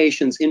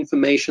communications,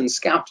 information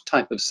scout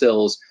type of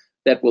cells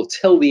that will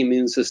tell the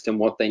immune system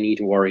what they need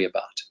to worry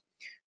about.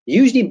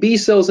 Usually B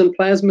cells and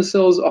plasma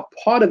cells are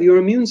part of your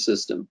immune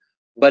system,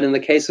 but in the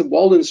case of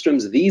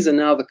Waldenstrom's, these are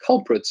now the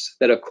culprits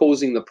that are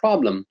causing the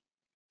problem.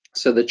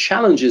 So the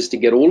challenge is to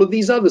get all of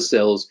these other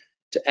cells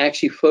to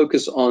actually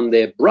focus on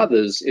their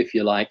brothers, if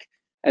you like,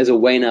 as a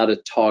way now to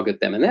target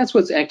them. And that's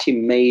what's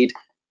actually made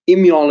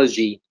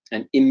immunology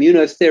and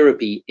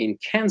immunotherapy in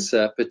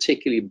cancer,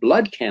 particularly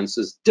blood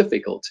cancers,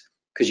 difficult,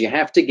 because you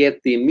have to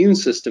get the immune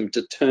system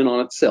to turn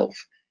on itself.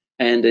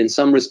 And in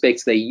some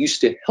respects, they're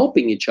used to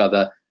helping each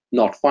other,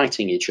 not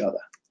fighting each other.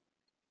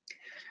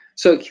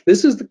 So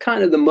this is the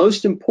kind of the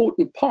most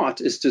important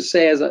part, is to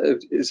say,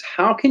 is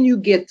how can you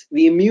get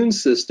the immune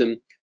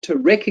system to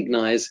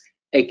recognize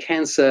a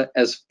cancer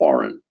as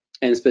foreign,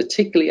 and it's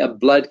particularly a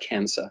blood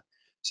cancer.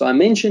 So I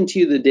mentioned to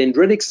you the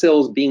dendritic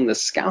cells being the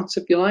scouts,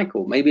 if you like,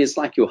 or maybe it's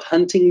like your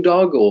hunting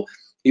dog, or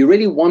you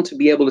really want to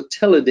be able to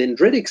tell a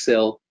dendritic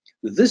cell,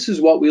 this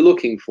is what we're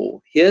looking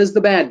for. Here's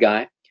the bad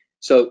guy.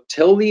 So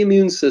tell the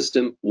immune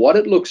system what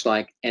it looks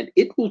like, and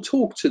it will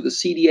talk to the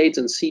CD8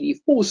 and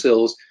CD4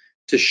 cells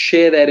to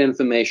share that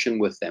information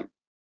with them.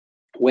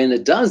 When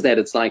it does that,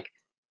 it's like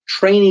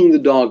training the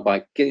dog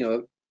by,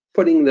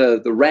 putting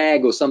the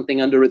rag or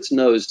something under its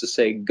nose to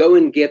say, go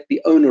and get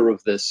the owner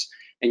of this.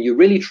 And you're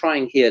really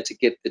trying here to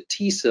get the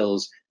T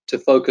cells to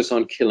focus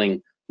on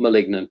killing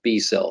malignant B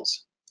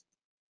cells.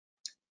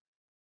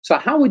 So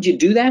how would you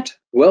do that?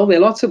 Well, there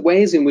are lots of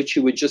ways in which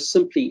you would just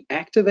simply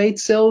activate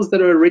cells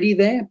that are already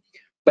there.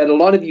 But a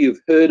lot of you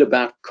have heard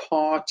about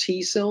CAR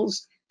T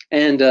cells.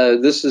 And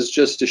this is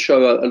just to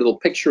show a little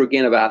picture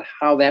again about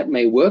how that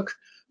may work.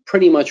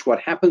 Pretty much what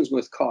happens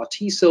with CAR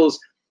T cells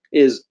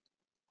is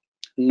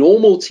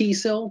normal T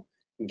cell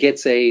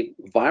gets a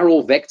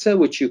viral vector,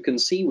 which you can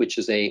see, which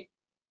is a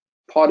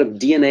part of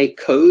DNA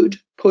code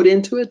put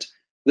into it.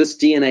 This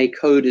DNA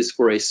code is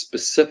for a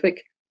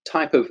specific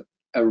type of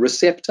a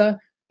receptor.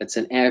 It's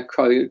an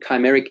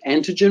chimeric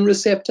antigen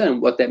receptor,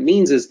 and what that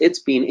means is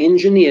it's been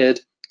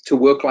engineered to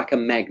work like a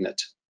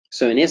magnet.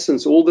 So in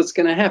essence, all that's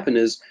going to happen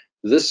is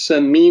this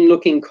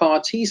mean-looking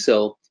CAR T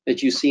cell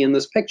that you see in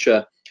this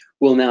picture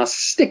will now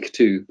stick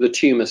to the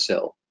tumor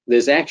cell.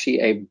 There's actually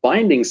a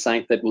binding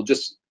site that will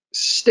just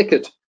stick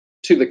it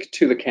to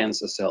the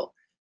cancer cell.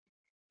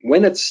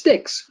 When it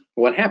sticks,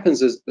 what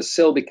happens is the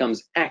cell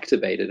becomes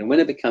activated, and when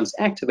it becomes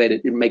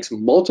activated, it makes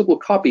multiple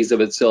copies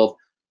of itself,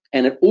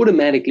 and it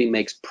automatically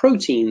makes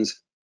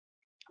proteins,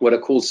 what are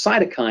called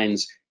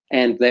cytokines,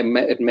 and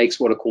it makes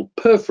what are called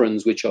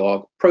perforins, which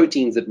are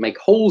proteins that make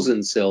holes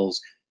in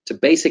cells to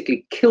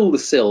basically kill the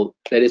cell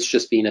that it's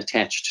just been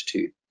attached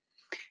to.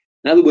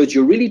 In other words,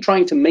 you're really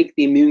trying to make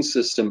the immune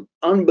system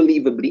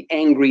unbelievably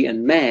angry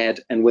and mad,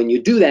 and when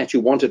you do that,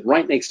 you want it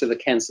right next to the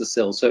cancer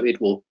cell, so it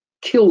will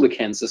kill the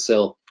cancer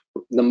cell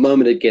the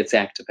moment it gets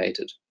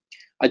activated.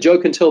 I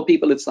joke and tell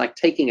people it's like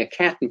taking a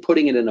cat and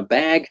putting it in a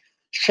bag,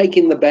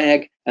 shaking the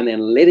bag, and then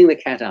letting the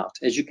cat out.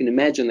 As you can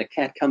imagine, the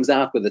cat comes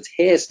out with its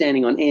hair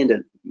standing on end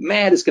and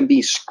mad as can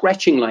be,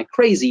 scratching like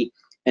crazy.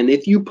 And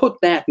if you put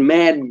that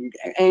mad,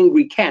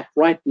 angry cat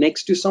right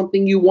next to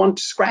something you want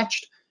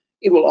scratched,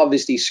 it will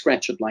obviously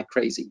scratch it like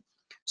crazy.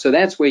 So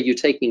that's where you're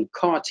taking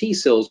CAR T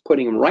cells,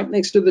 putting them right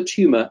next to the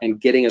tumor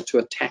and getting it to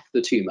attack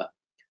the tumor.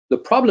 The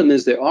problem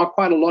is there are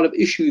quite a lot of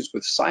issues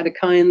with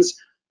cytokines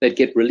that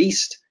get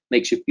released,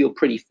 makes you feel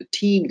pretty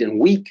fatigued and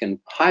weak, and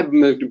high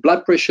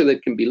blood pressure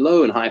that can be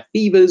low, and high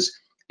fevers,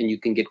 and you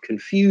can get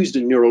confused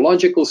and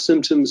neurological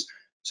symptoms.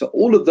 So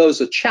all of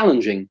those are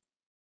challenging,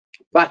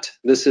 but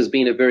this has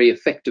been a very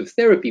effective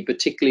therapy,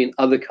 particularly in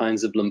other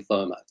kinds of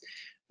lymphoma.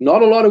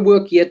 Not a lot of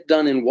work yet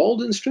done in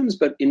Waldenstrom's,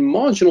 but in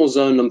marginal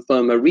zone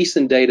lymphoma,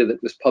 recent data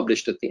that was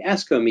published at the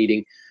ASCO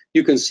meeting,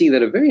 you can see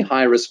that a very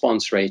high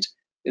response rate,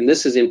 and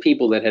this is in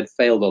people that had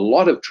failed a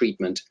lot of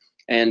treatment,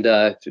 and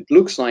it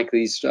looks like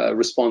these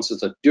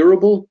responses are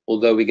durable,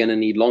 although we're going to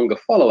need longer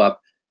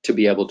follow-up to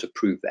be able to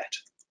prove that.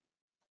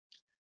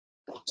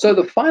 So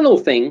the final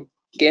thing,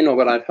 again, or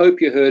what I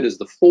hope you heard, is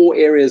the 4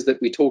 areas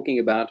that we're talking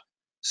about: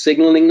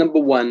 signaling number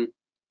 1,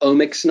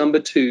 omics number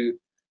 2,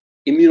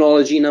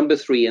 immunology number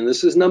 3, and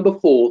this is number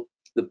 4,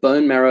 the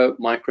bone marrow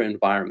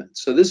microenvironment.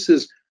 So this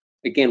is,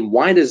 again,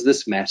 why does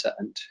this matter?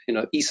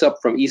 And Aesop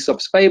from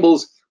Aesop's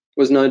Fables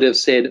was known to have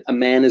said, a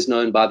man is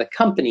known by the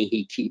company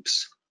he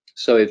keeps.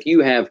 So if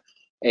you have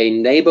a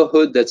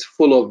neighborhood that's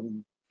full of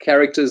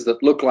characters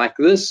that look like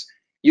this,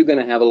 you're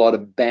going to have a lot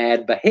of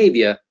bad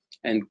behavior.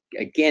 And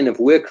again, if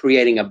we're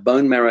creating a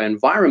bone marrow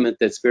environment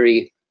that's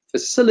very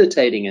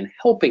facilitating and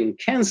helping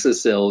cancer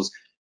cells,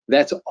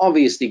 that's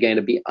obviously going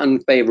to be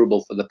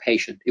unfavorable for the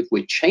patient. If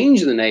we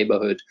change the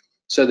neighborhood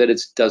so that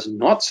it does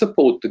not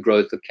support the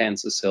growth of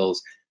cancer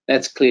cells,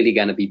 that's clearly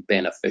going to be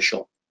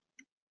beneficial.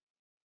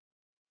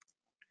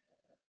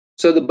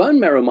 So the bone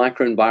marrow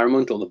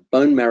microenvironment, or the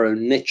bone marrow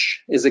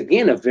niche, is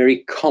again a very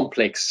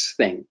complex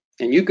thing.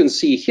 And you can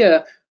see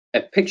here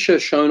a picture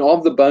shown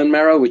of the bone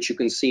marrow, which you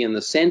can see in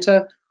the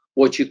center.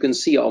 What you can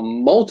see are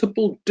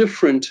multiple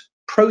different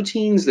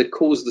proteins that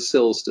cause the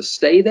cells to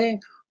stay there,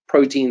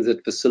 proteins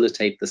that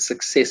facilitate the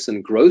success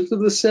and growth of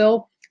the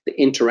cell, the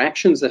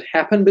interactions that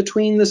happen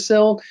between the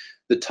cell,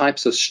 the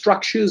types of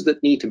structures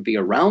that need to be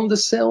around the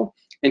cell.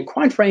 And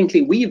quite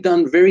frankly, we've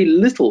done very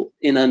little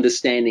in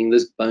understanding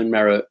this bone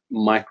marrow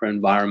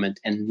microenvironment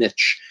and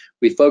niche.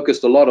 We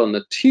focused a lot on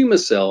the tumor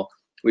cell.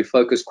 We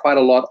focused quite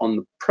a lot on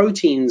the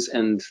proteins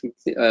and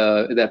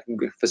that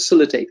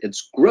facilitate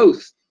its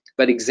growth.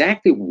 But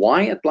exactly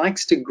why it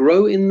likes to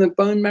grow in the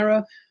bone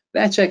marrow,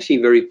 that's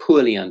actually very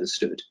poorly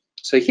understood.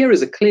 So here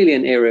is clearly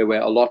an area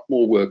where a lot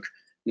more work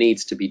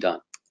needs to be done.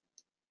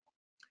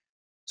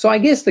 So I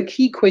guess the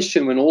key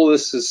question when all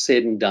this is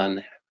said and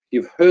done,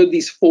 you've heard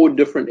these 4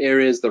 different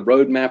areas, the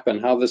roadmap, and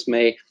how this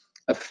may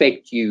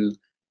affect you.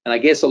 And I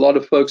guess a lot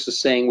of folks are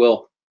saying,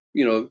 well,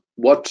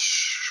 why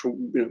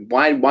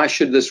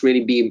should this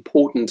really be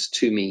important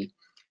to me?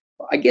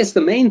 I guess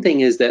the main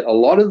thing is that a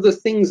lot of the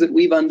things that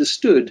we've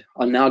understood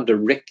are now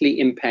directly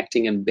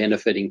impacting and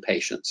benefiting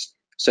patients.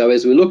 So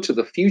as we look to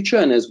the future,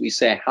 and as we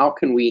say, how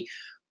can we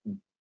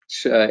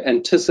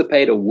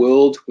anticipate a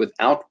world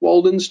without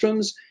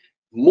Waldenstrom's?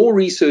 more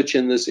research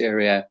in this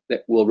area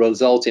that will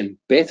result in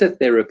better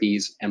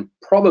therapies and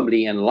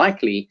probably and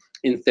likely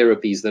in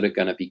therapies that are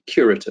going to be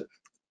curative.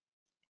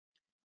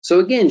 So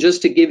again,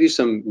 just to give you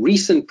some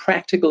recent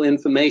practical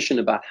information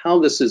about how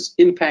this is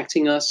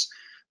impacting us,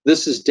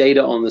 this is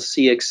data on the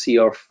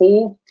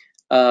CXCR4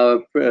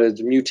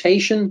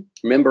 mutation.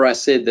 Remember I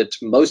said that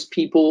most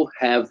people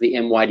have the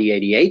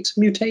MYD88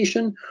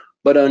 mutation,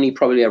 but only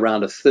probably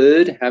around a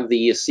third have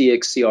the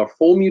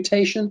CXCR4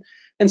 mutation.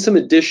 And some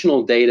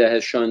additional data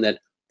has shown that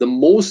the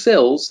more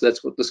cells,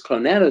 that's what this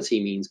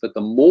clonality means, but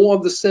the more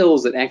of the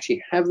cells that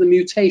actually have the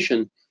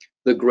mutation,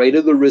 the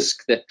greater the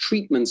risk that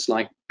treatments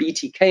like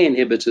BTK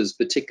inhibitors,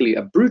 particularly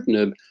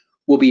ibrutinib,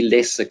 will be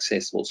less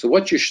successful. So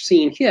what you're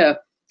seeing here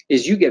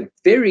is you get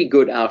very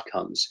good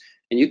outcomes.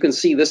 And you can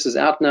see this is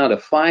out now to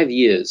 5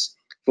 years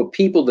for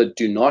people that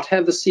do not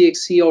have the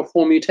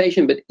CXCR4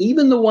 mutation, but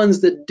even the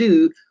ones that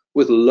do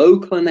with low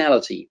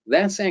clonality,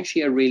 that's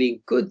actually a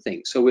really good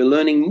thing. So we're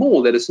learning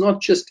more that it's not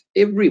just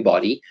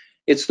everybody,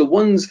 it's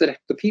the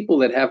people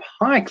that have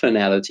high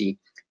clonality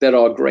that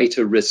are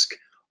greater risk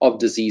of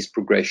disease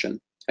progression.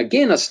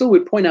 Again, I still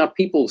would point out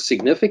people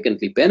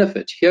significantly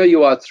benefit. Here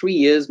you are 3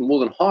 years, more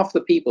than half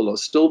the people are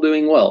still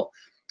doing well.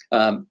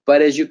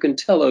 But as you can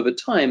tell over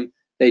time,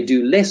 they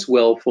do less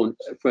well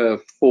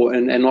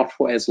and not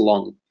for as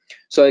long.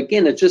 So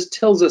again, it just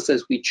tells us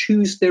as we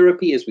choose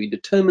therapy, as we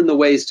determine the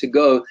ways to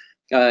go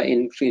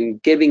in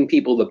giving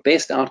people the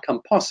best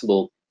outcome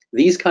possible,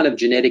 this kind of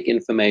genetic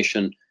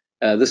information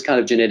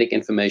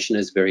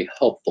is very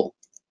helpful.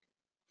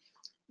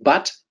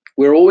 But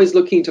we're always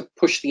looking to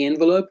push the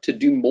envelope, to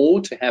do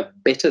more, to have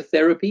better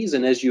therapies.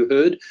 And as you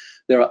heard,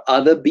 there are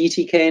other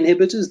BTK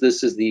inhibitors.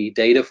 This is the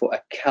data for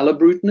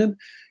acalabrutinib,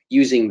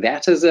 using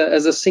that as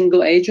a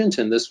single agent,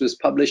 and this was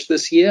published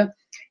this year.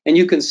 And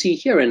you can see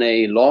here in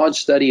a large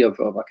study of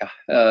over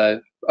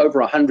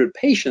 100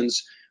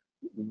 patients,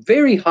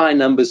 very high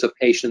numbers of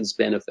patients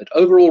benefit.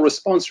 Overall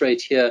response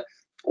rate here,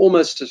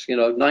 almost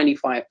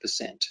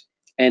 95%.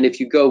 And if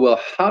you go, well,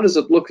 how does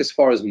it look as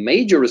far as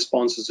major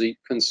responses are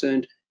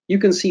concerned? You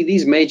can see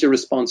these major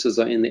responses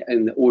are in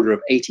the order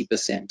of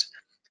 80%.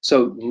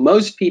 So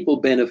most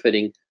people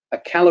benefiting,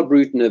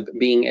 acalabrutinib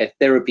being a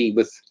therapy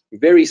with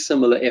very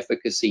similar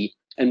efficacy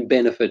and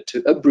benefit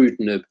to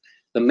ibrutinib.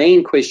 The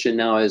main question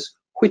now is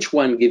which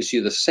one gives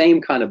you the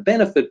same kind of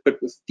benefit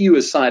but with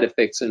fewer side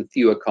effects and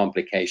fewer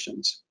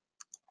complications.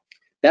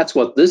 That's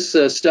what this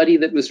study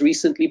that was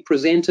recently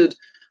presented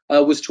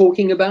was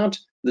talking about.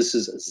 This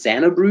is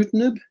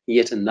zanubrutinib,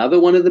 yet another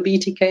one of the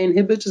BTK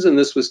inhibitors, and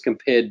this was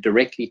compared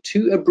directly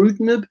to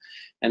ibrutinib.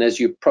 And as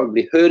you've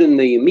probably heard in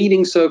the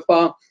meeting so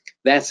far,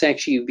 that's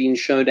actually been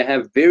shown to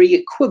have very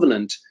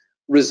equivalent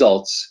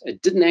results.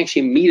 It didn't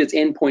actually meet its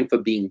endpoint for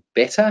being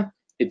better.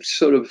 It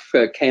sort of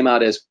came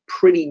out as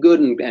pretty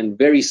good and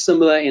very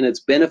similar in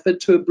its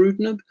benefit to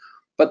ibrutinib,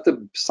 but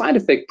the side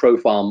effect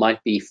profile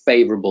might be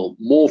favorable,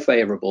 more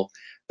favorable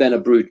than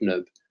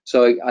ibrutinib.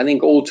 So I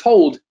think all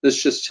told,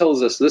 this just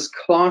tells us this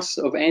class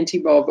of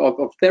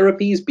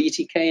therapies,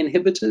 BTK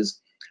inhibitors,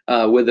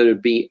 whether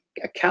it be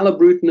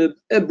acalabrutinib,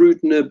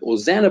 ibrutinib, or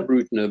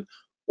zanubrutinib,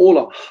 all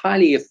are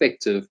highly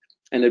effective,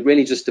 and it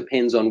really just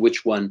depends on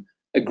which one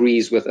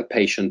agrees with a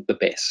patient the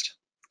best.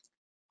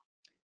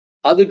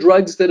 Other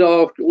drugs that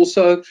are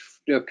also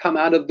come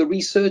out of the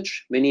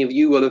research, many of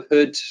you will have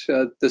heard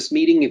this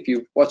meeting if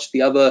you've watched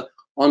the other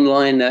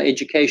online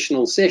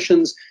educational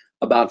sessions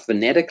about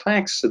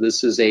venetoclax. So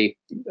this is a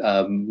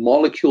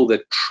molecule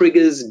that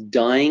triggers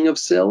dying of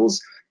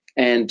cells,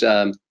 and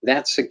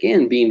that's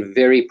again been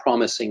very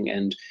promising.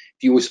 And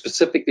if you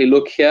specifically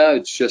look here,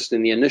 it's just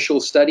in the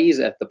initial studies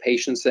at the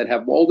patients that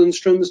have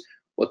Waldenstrom's.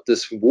 What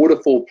this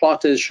waterfall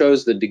plot is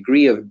shows the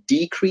degree of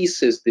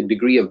decrease is the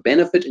degree of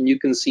benefit, and you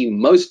can see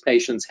most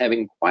patients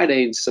having quite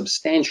a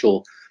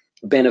substantial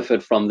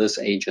benefit from this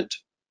agent.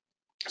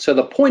 So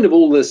the point of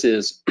all this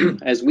is,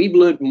 as we've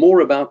learned more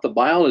about the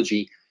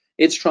biology,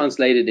 it's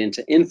translated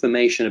into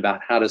information about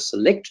how to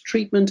select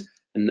treatment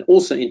and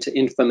also into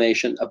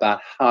information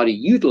about how to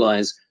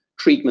utilize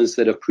treatments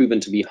that have proven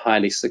to be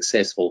highly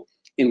successful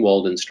in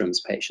Waldenstrom's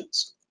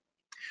patients.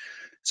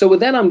 So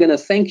with that, I'm going to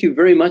thank you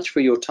very much for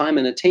your time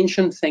and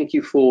attention. Thank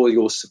you for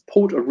your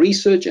support of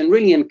research, and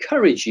really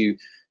encourage you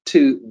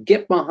to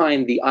get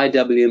behind the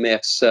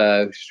IWMF's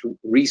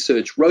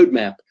research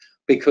roadmap,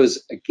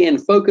 because again,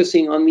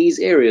 focusing on these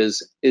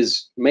areas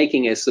is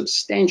making a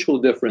substantial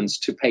difference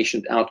to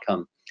patient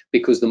outcome.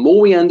 Because the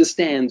more we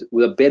understand,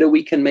 the better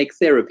we can make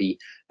therapy,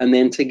 and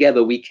then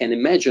together we can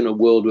imagine a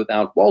world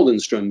without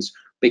Waldenstrom's,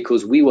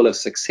 because we will have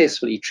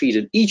successfully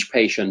treated each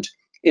patient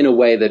in a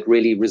way that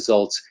really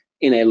results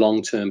in a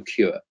long-term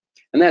cure.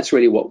 And that's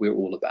really what we're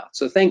all about.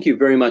 So thank you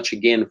very much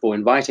again for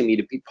inviting me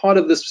to be part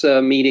of this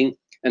meeting,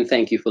 and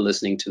thank you for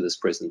listening to this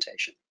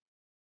presentation.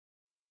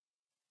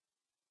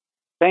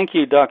 Thank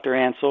you, Dr.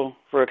 Ansell,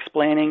 for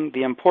explaining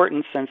the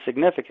importance and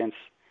significance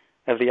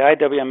of the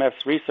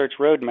IWMF's research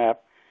roadmap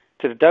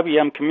to the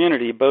WM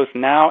community, both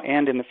now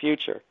and in the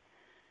future.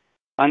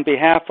 On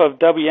behalf of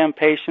WM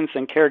patients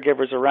and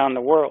caregivers around the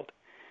world,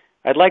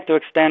 I'd like to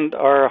extend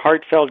our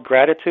heartfelt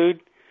gratitude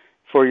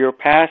for your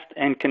past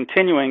and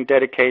continuing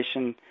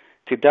dedication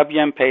to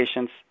WM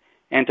patients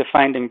and to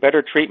finding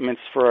better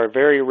treatments for our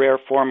very rare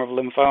form of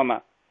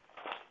lymphoma.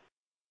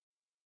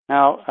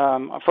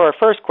 Now, for our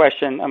first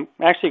question, I'm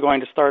actually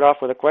going to start off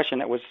with a question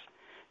that was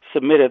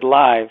submitted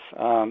live,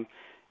 and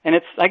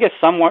it's, I guess,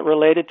 somewhat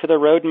related to the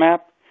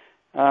roadmap.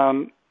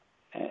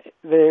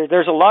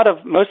 There's a lot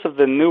of, most of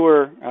the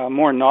newer,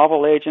 more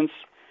novel agents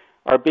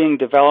are being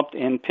developed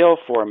in pill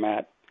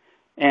format,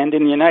 and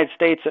in the United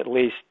States at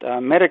least,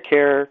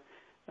 Medicare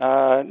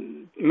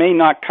may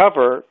not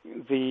cover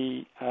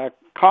the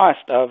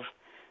cost of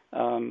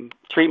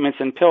treatments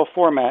in pill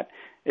format.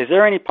 Is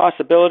there any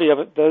possibility of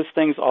those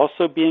things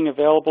also being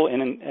available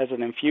as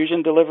an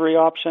infusion delivery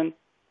option?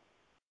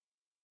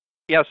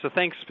 Yeah, so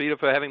thanks, Peter,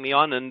 for having me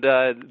on, and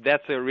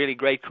that's a really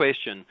great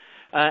question.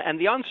 And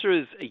the answer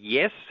is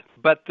yes,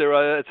 but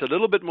it's a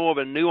little bit more of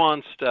a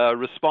nuanced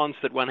response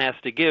that one has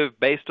to give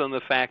based on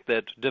the fact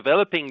that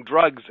developing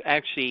drugs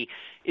actually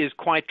is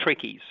quite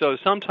tricky. So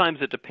sometimes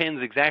it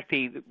depends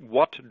exactly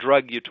what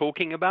drug you're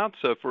talking about.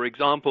 So, for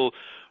example,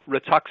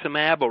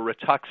 rituximab or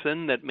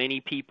Rituxan that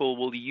many people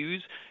will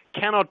use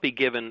cannot be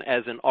given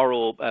as an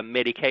oral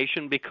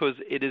medication because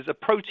it is a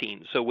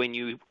protein. So when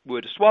you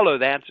were to swallow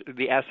that,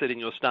 the acid in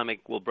your stomach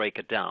will break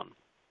it down.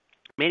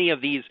 Many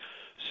of these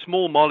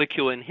small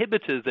molecule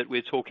inhibitors that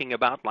we're talking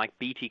about, like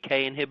BTK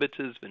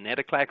inhibitors,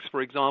 venetoclax,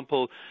 for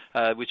example,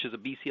 which is a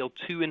BCL2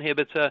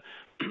 inhibitor,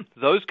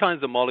 those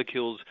kinds of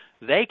molecules,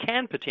 they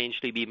can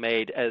potentially be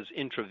made as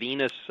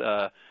intravenous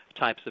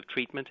types of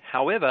treatment.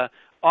 However,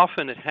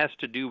 often it has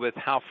to do with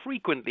how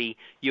frequently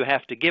you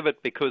have to give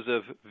it because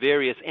of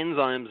various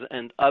enzymes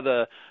and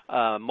other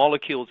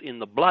molecules in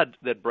the blood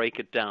that break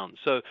it down.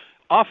 So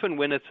often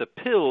when it's a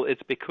pill,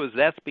 it's because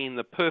that's been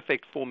the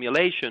perfect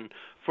formulation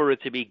for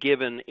it to be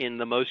given in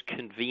the most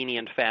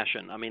convenient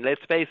fashion. I mean,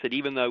 let's face it,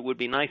 even though it would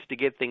be nice to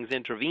get things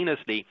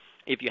intravenously,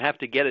 if you have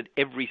to get it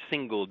every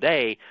single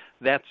day,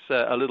 that's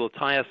a little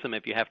tiresome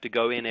if you have to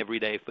go in every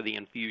day for the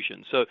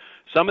infusion. So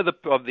some of the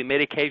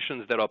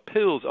medications that are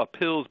pills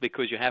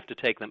because you have to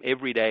take them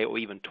every day or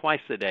even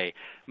twice a day,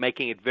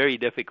 making it very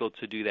difficult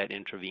to do that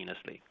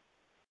intravenously.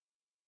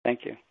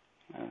 Thank you.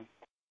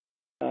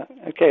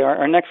 Okay,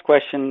 our next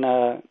question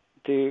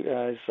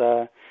is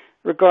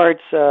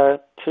regards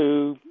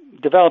to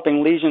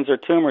developing lesions or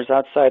tumors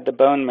outside the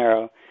bone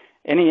marrow.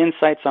 Any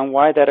insights on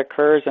why that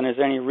occurs, and is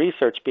there any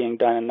research being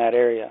done in that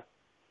area?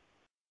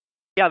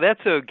 Yeah,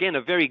 that's, again,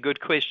 a very good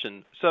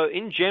question. So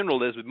in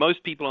general, as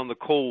most people on the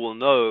call will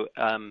know,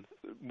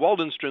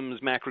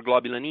 Waldenstrom's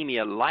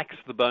macroglobulinemia likes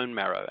the bone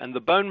marrow, and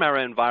the bone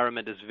marrow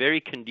environment is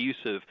very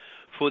conducive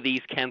for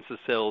these cancer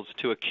cells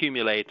to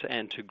accumulate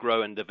and to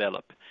grow and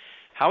develop.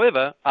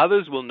 However,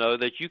 others will know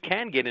that you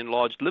can get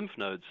enlarged lymph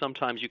nodes.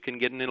 Sometimes you can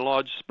get an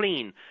enlarged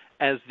spleen,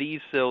 as these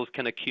cells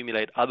can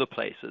accumulate other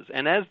places.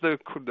 And as the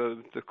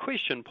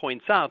question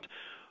points out,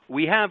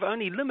 we have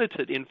only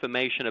limited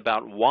information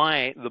about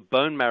why the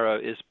bone marrow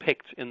is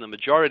picked in the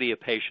majority of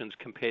patients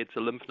compared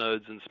to lymph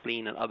nodes and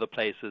spleen and other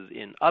places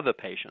in other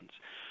patients.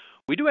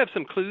 We do have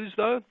some clues,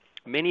 though.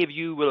 Many of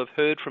you will have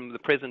heard from the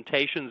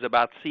presentations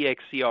about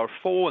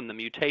CXCR4 and the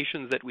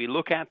mutations that we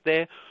look at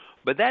there.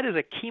 But that is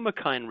a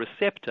chemokine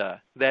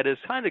receptor that is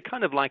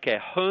kind of like a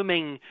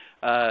homing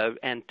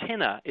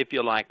antenna, if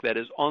you like, that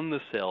is on the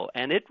cell.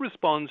 And it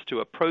responds to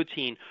a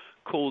protein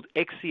called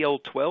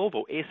XCL12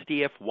 or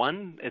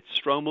SDF1. It's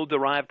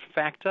stromal-derived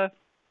factor.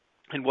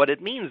 And what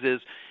it means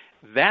is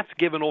that's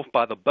given off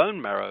by the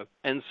bone marrow.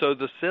 And so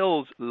the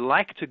cells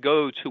like to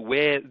go to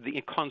where the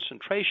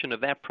concentration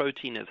of that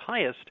protein is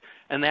highest,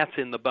 and that's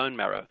in the bone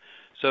marrow.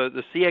 So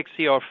the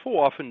CXCR4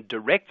 often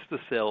directs the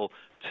cell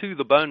to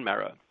the bone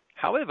marrow.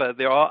 However,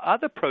 there are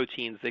other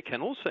proteins that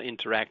can also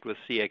interact with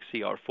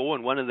CXCR4,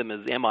 and one of them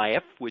is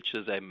MIF, which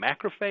is a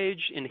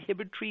macrophage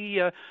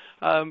inhibitory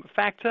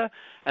factor,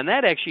 and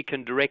that actually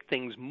can direct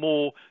things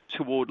more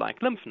toward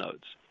like lymph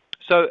nodes.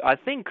 So I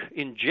think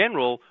in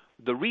general,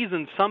 the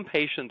reason some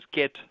patients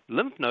get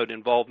lymph node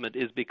involvement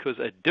is because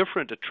a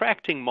different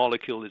attracting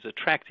molecule is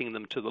attracting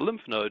them to the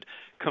lymph node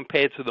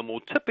compared to the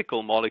more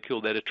typical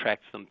molecule that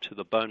attracts them to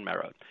the bone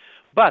marrow.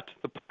 But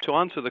to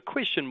answer the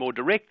question more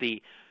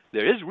directly,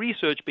 there is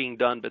research being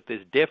done, but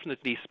there's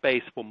definitely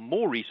space for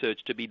more research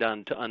to be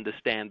done to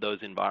understand those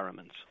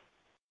environments.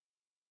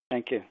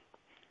 Thank you.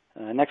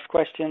 Next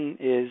question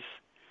is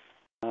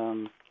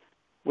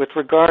with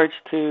regards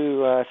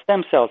to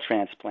stem cell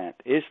transplant.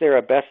 Is there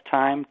a best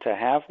time to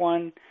have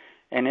one?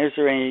 And is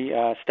there any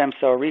stem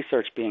cell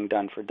research being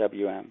done for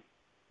WM?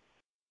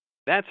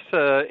 That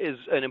is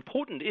an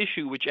important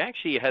issue which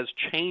actually has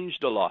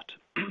changed a lot.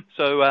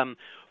 So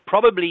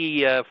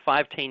probably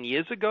 5-10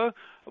 years ago,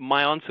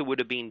 my answer would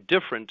have been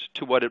different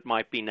to what it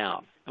might be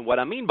now. And what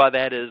I mean by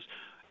that is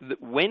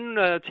that when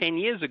 10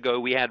 years ago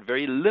we had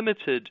very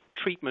limited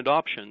treatment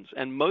options,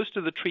 and most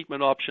of the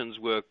treatment options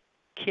were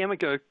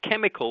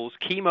chemicals,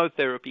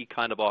 chemotherapy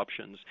kind of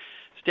options,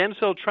 stem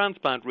cell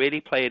transplant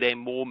really played a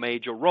more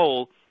major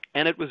role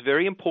And it was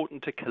very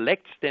important to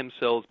collect stem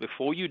cells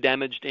before you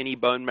damaged any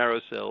bone marrow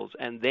cells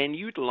and then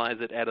utilize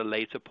it at a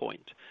later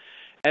point.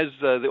 As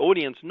the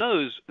audience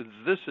knows,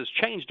 this has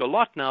changed a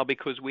lot now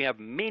because we have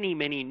many,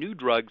 many new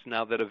drugs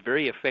now that are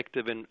very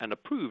effective and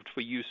approved for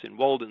use in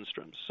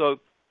Waldenstrom's. So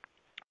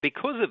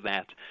because of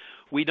that,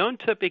 we don't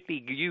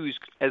typically use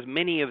as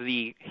many of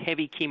the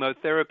heavy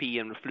chemotherapy,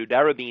 and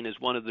fludarabine is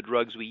one of the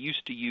drugs we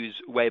used to use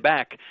way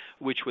back,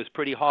 which was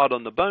pretty hard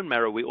on the bone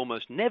marrow. We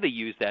almost never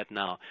use that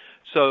now.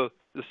 So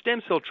the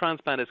stem cell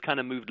transplant has kind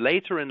of moved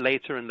later and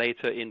later and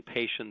later in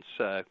patients'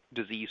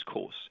 disease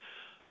course.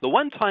 The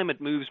one time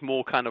it moves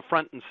more kind of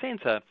front and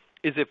center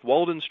is if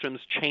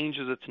Waldenstrom's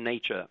changes its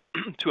nature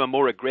to a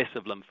more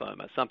aggressive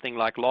lymphoma, something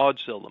like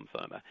large cell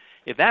lymphoma.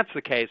 If that's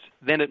the case,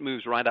 then it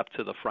moves right up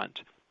to the front.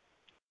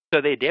 So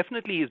there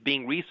definitely is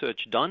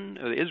research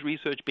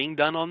being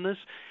done on this.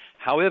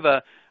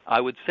 However,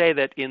 I would say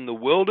that in the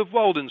world of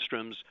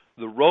Waldenstrom's,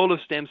 the role of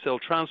stem cell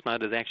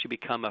transplant has actually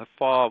become a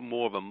far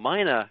more of a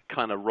minor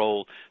kind of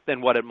role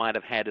than what it might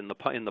have had in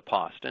the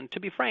past. And to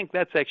be frank,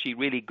 that's actually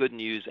really good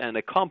news and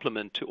a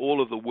compliment to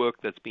all of the work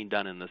that's been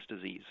done in this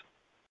disease.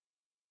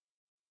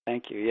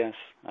 Thank you. Yes,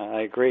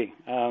 I agree.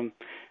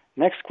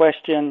 Next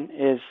question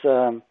is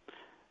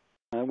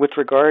with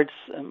regards,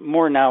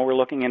 more now we're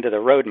looking into the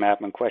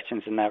roadmap and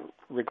questions in that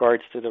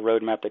regards to the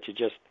roadmap that you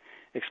just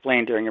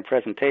explained during your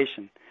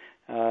presentation.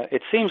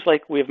 It seems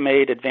like we've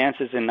made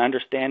advances in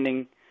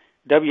understanding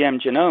WM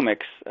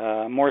genomics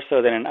more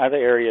so than in other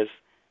areas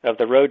of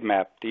the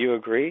roadmap. Do you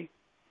agree?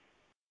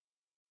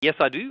 Yes,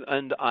 I do.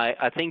 And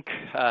I think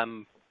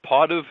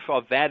part of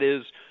that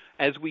is,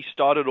 as we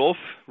started off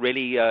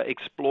really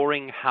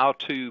exploring how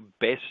to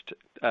best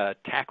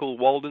tackle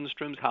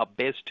Waldenstrom's, how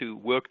best to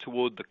work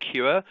toward the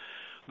cure,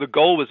 the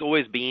goal has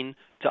always been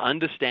to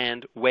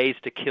understand ways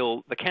to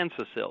kill the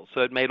cancer cells.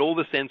 So it made all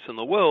the sense in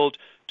the world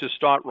to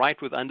start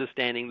right with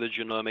understanding the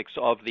genomics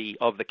of the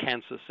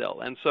cancer cell.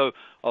 And so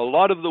a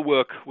lot of the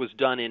work was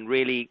done in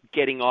really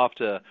getting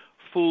after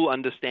full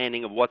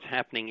understanding of what's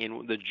happening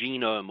in the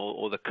genome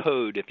or the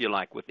code, if you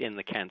like, within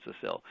the cancer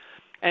cell.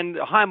 And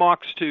high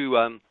marks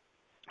to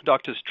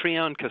Drs.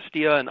 Treon,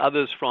 Castilla, and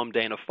others from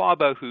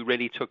Dana-Farber who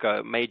really took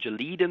a major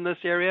lead in this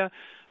area.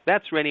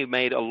 That's really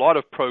made a lot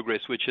of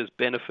progress, which has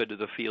benefited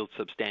the field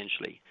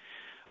substantially.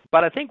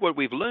 But I think what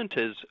we've learned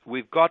is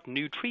we've got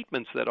new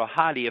treatments that are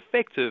highly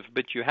effective,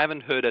 but you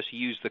haven't heard us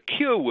use the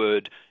cure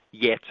word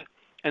yet.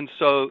 And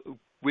so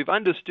we've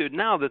understood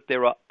now that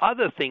there are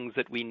other things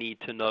that we need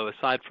to know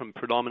aside from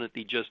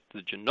predominantly just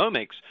the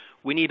genomics.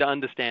 We need to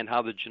understand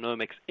how the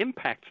genomics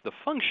impacts the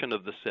function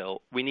of the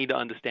cell. We need to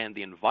understand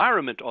the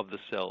environment of the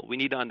cell. We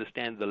need to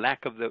understand the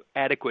lack of the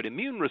adequate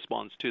immune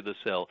response to the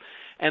cell.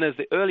 And as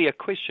the earlier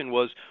question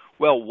was,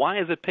 well, why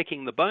is it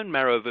picking the bone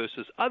marrow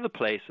versus other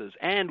places?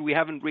 And we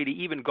haven't really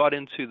even got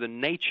into the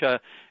nature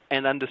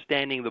and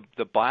understanding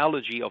the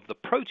biology of the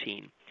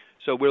protein.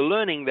 So we're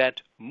learning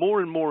that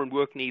more and more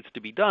work needs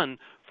to be done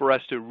for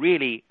us to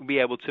really be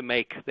able to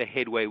make the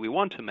headway we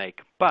want to make.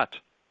 But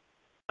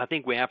I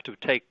think we have to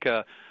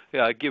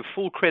give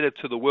full credit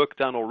to the work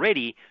done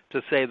already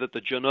to say that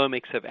the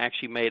genomics have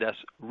actually made us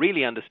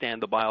really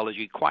understand the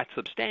biology quite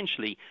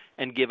substantially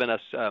and given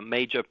us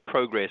major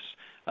progress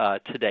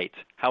to date.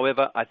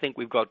 However, I think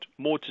we've got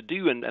more to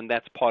do, and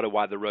that's part of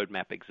why the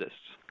roadmap exists.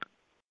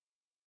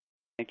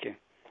 Thank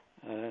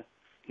you.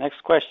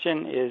 Next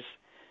question is,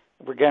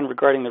 again,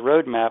 regarding the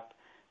roadmap,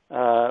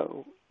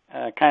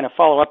 kind of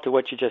follow up to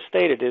what you just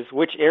stated, is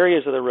which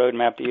areas of the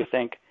roadmap do you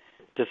think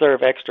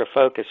deserve extra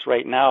focus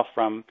right now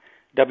from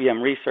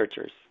WM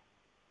researchers?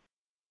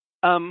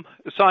 So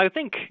I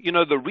think,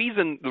 the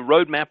reason the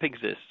roadmap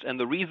exists and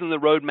the reason the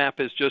roadmap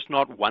is just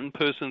not one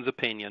person's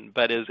opinion,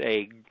 but is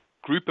a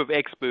group of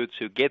experts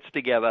who gets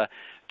together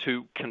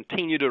to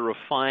continue to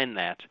refine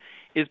that,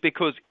 is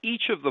because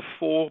each of the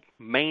four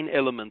main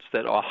elements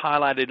that are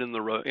highlighted in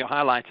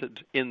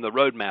the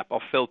roadmap are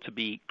felt to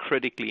be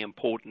critically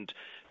important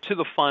to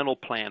the final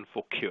plan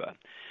for cure.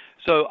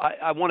 So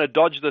I want to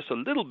dodge this a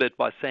little bit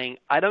by saying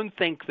I don't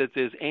think that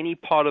there's any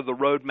part of the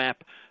roadmap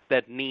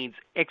that needs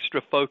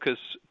extra focus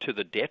to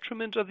the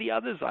detriment of the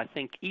others. I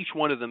think each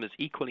one of them is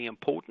equally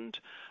important.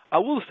 I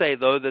will say,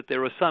 though, that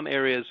there are some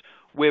areas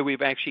where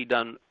we've actually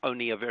done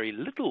only a very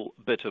little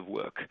bit of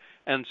work.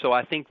 And so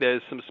I think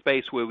there's some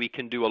space where we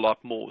can do a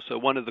lot more. So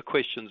one of the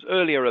questions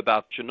earlier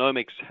about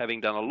genomics having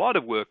done a lot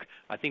of work,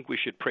 I think we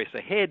should press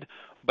ahead,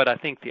 but I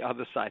think the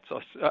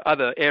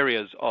other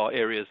areas are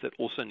areas that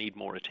also need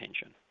more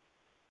attention.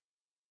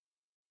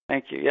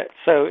 Thank you. Yeah.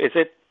 So is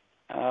it,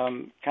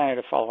 kind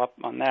of to follow up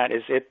on that,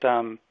 is it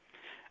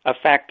a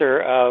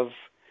factor of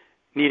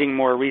needing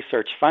more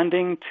research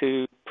funding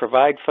to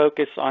provide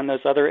focus on those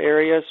other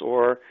areas,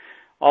 or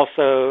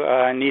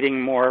also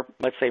needing more,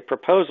 let's say,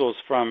 proposals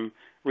from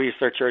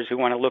researchers who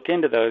want to look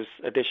into those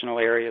additional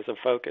areas of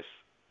focus?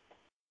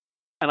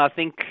 And I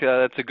think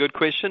that's a good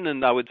question,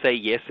 and I would say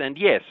yes and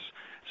yes.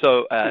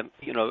 So,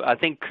 I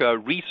think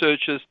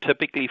researchers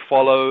typically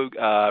follow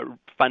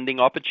funding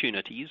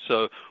opportunities.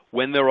 So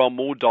when there are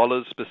more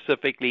dollars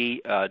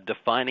specifically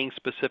defining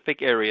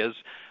specific areas,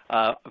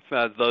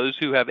 those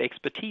who have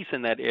expertise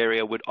in that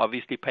area would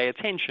obviously pay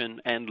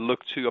attention and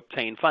look to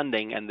obtain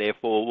funding, and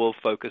therefore will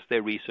focus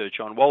their research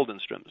on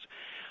Waldenstrom's.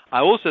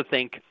 I also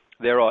think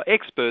there are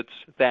experts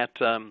that,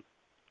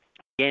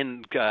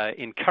 again,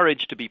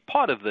 encouraged to be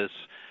part of this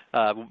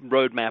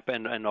roadmap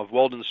and of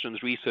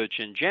Waldenstrom's research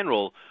in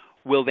general,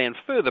 will then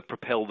further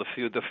propel the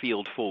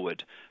field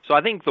forward. So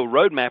I think the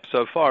roadmap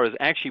so far has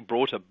actually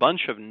brought a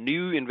bunch of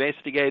new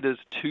investigators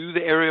to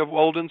the area of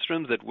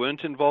Waldenstrom's that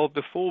weren't involved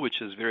before,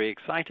 which is very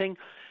exciting.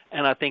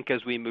 And I think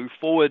as we move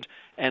forward,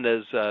 and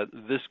as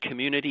this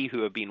community,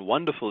 who have been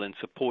wonderful in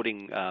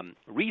supporting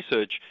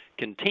research,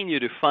 continue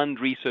to fund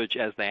research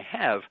as they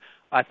have,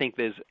 I think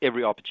there's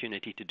every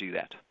opportunity to do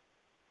that.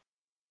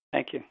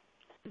 Thank you.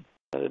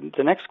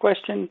 The next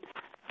question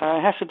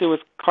has to do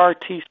with CAR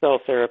T-cell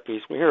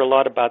therapies. We hear a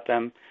lot about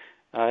them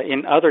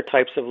in other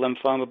types of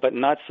lymphoma, but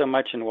not so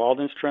much in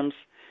Waldenstrom's.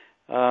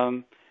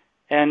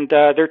 And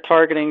they're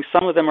targeting,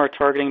 some of them are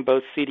targeting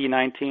both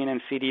CD19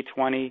 and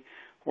CD20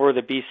 or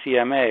the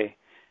BCMA.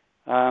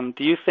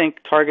 Do you think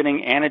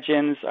targeting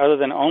antigens other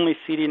than only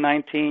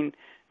CD19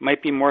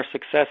 might be more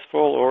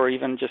successful, or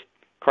even just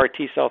CAR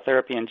T-cell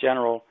therapy in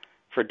general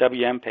for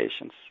WM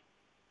patients?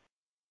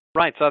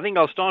 Right, so I think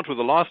I'll start with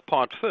the last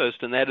part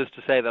first, and that is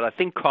to say that I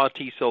think CAR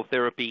T-cell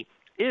therapy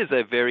is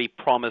a very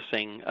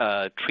promising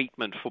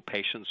treatment for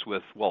patients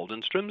with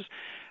Waldenstrom's.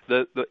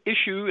 The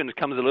issue, and it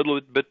comes a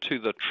little bit to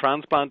the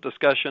transplant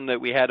discussion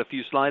that we had a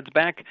few slides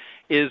back,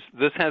 is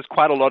this has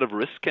quite a lot of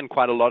risk and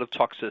quite a lot of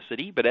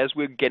toxicity, but as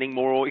we're getting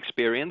more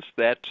experience,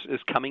 that is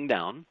coming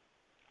down.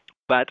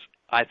 But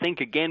I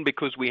think, again,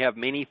 because we have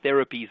many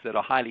therapies that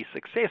are highly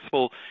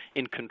successful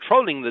in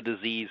controlling the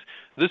disease,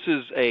 this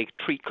is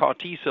CAR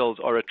T-cells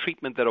are a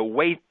treatment that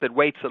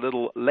waits a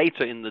little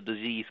later in the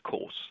disease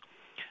course.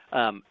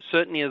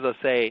 Certainly, as I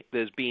say,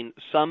 there's been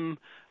some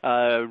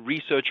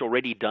research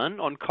already done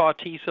on CAR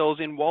T-cells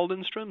in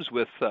Waldenstrom's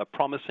with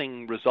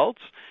promising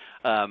results.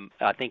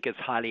 I think it's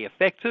highly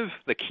effective.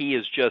 The key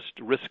is just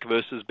risk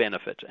versus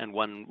benefit, and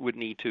one would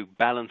need to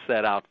balance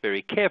that out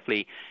very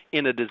carefully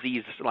in a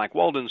disease like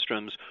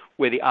Waldenstrom's,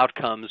 where the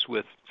outcomes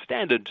with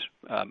standard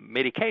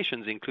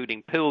medications,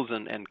 including pills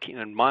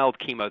and mild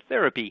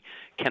chemotherapy,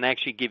 can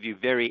actually give you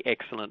very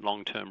excellent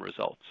long-term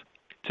results.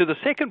 To the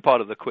second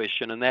part of the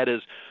question, and that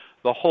is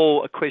the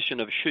whole question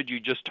of should you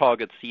just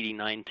target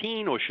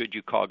CD19 or should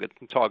you target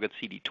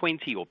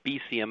CD20 or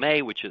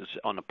BCMA, which is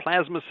on a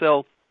plasma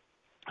cell.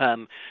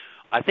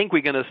 I think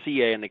we're going to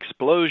see an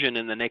explosion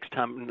in the next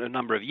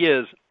number of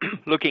years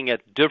looking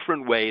at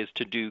different ways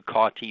to do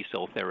CAR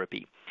T-cell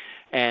therapy.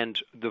 And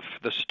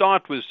the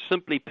start was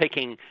simply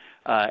picking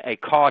a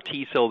CAR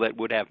T-cell that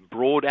would have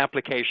broad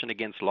application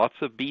against lots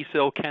of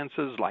B-cell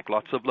cancers, like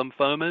lots of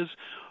lymphomas.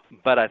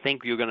 But I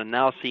think you're going to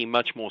now see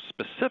much more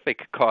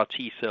specific CAR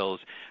T-cells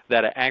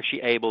that are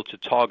actually able to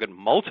target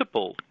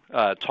multiple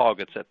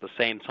targets at the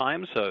same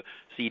time, so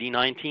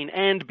CD19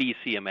 and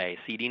BCMA,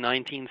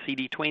 CD19,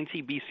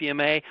 CD20,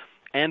 BCMA,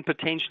 and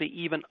potentially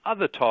even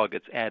other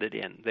targets added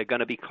in. They're going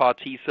to be CAR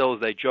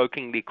T-cells, they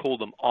jokingly call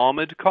them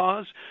armored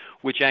CARs,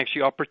 which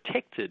actually are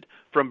protected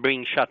from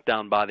being shut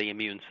down by the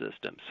immune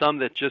system. Some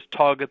that just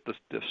target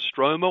the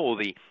stroma or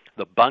the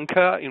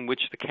bunker in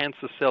which the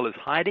cancer cell is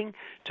hiding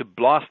to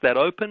blast that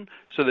open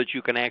so that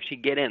you can actually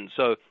get in.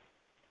 So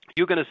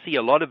you're going to see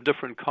a lot of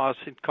different CAR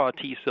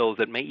T-cells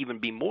that may even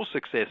be more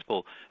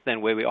successful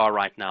than where we are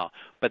right now.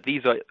 But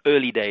these are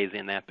early days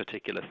in that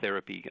particular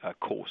therapy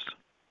course.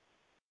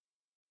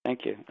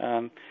 Thank you.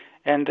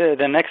 And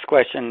the next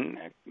question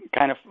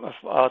kind of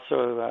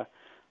also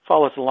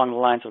follows along the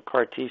lines of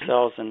CAR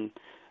T-cells. And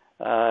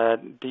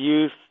do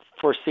you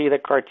foresee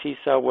that CAR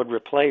T-cell would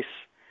replace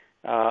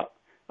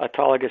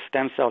autologous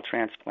stem cell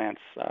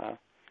transplants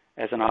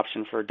as an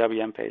option for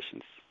WM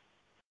patients?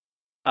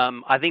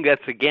 I think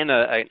that's, again,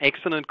 an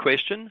excellent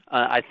question.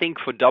 I think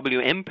for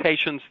WM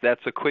patients,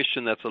 that's a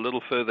question that's a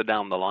little further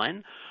down the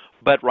line.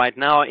 But right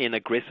now, in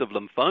aggressive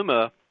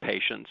lymphoma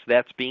patients,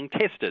 that's being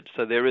tested.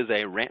 So there is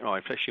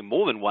actually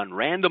more than one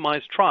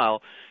randomized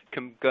trial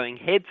going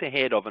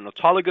head-to-head of an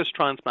autologous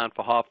transplant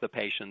for half the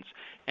patients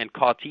and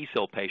CAR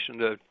T-cell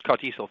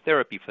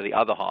therapy for the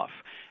other half,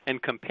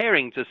 and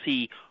comparing to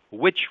see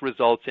which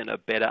results in a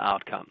better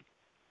outcome.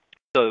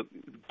 So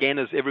again,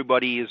 as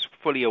everybody is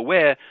fully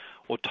aware,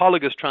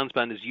 autologous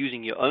transplant is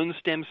using your own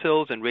stem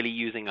cells and really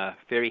using a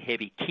very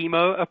heavy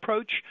chemo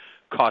approach.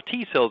 CAR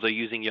T-cells are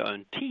using your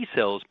own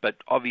T-cells, but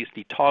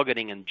obviously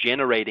targeting and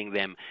generating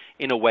them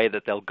in a way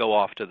that they'll go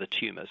after the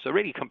tumor. So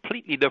really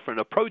completely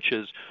different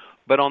approaches,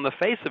 but on the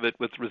face of it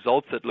with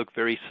results that look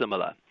very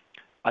similar.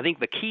 I think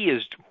the key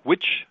is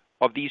which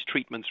of these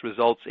treatments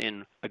results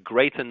in a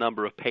greater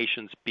number of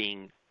patients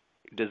being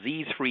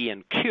disease-free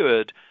and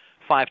cured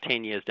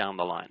 5-10 years down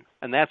the line.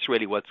 And that's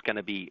really what's going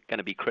to be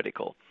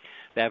critical.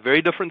 They have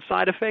very different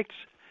side effects.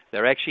 They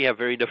actually have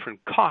very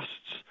different costs.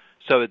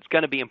 So it's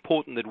going to be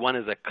important that one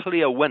is a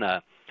clear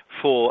winner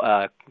for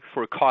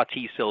CAR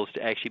T-cells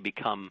to actually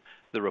become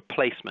the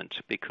replacement,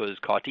 because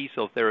CAR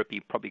T-cell therapy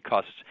probably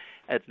costs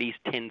at least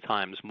 10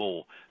 times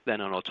more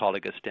than an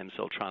autologous stem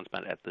cell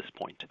transplant at this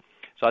point.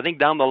 So I think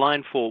down the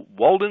line for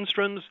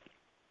Waldenstrom's,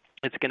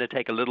 it's going to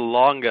take a little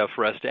longer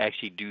for us to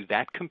actually do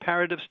that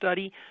comparative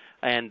study,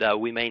 and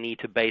we may need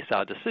to base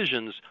our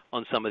decisions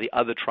on some of the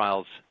other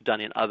trials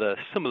done in other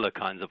similar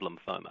kinds of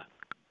lymphoma.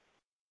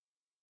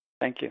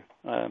 Thank you.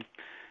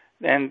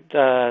 And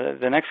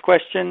the next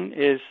question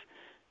is,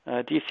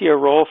 do you see a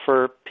role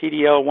for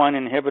PD-L1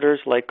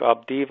 inhibitors like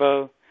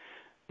Opdivo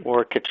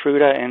or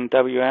Keytruda in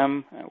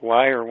WM?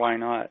 Why or why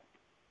not?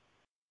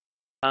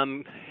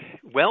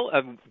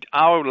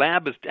 Our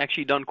lab has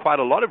actually done quite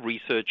a lot of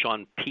research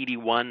on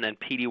PD-1 and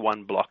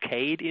PD-1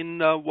 blockade in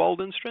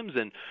Waldenstrom's,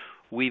 and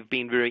we've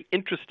been very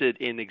interested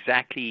in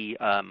exactly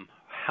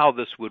how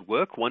this would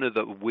work. One of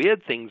the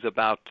weird things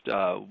about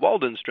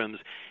Waldenstrom's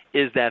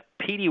is that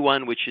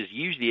PD-1, which is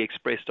usually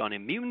expressed on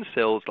immune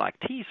cells like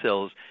T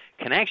cells,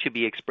 can actually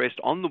be expressed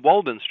on the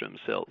Waldenstrom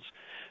cells.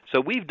 So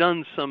we've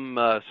done some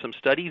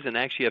studies and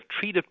actually have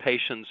treated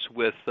patients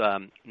with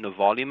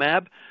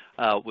nivolumab,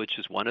 which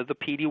is one of the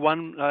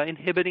PD-1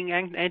 inhibiting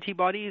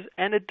antibodies,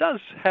 and it does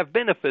have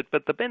benefit,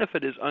 but the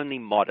benefit is only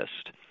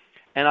modest.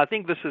 And I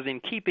think this is in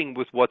keeping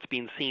with what's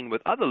been seen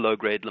with other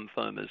low-grade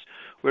lymphomas,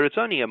 where it's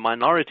only a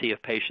minority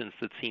of patients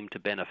that seem to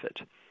benefit.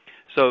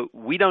 So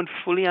we don't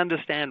fully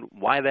understand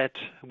why that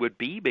would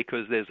be,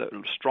 because there's a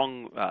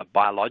strong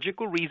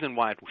biological reason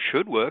why it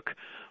should work.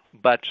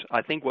 But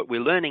I think what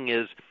we're learning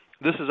is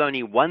this is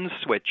only one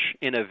switch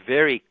in a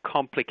very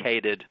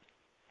complicated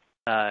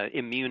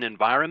immune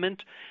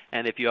environment.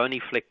 And if you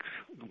only flick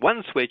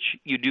one switch,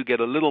 you do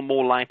get a little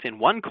more light in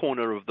one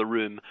corner of the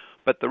room,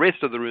 but the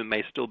rest of the room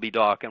may still be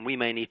dark, and we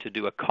may need to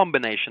do a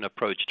combination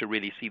approach to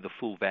really see the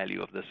full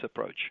value of this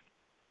approach.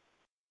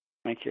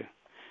 Thank you.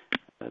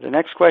 The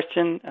next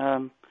question,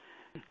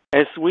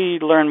 as we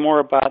learn more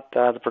about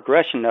the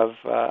progression of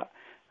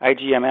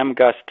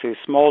IgM-MGUS to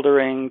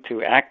smoldering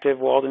to active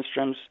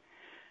Waldenstrom's,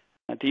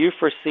 do you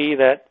foresee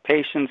that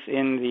patients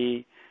in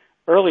the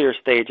earlier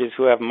stages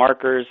who have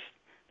markers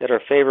that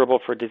are favorable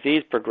for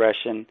disease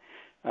progression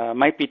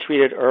might be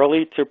treated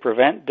early to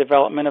prevent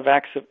development of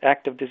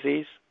active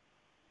disease?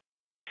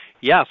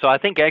 Yeah, so I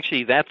think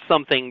actually that's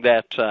something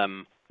that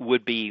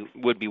would be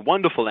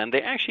wonderful, and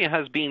there actually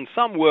has been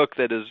some work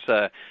that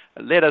has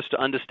led us to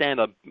understand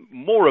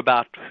more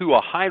about who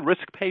are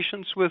high-risk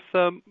patients with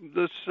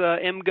this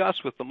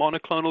MGUS, with the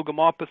monoclonal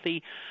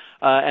gammopathy,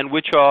 and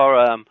which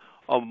are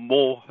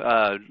more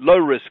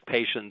low-risk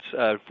patients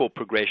for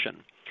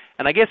progression.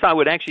 And I guess I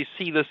would actually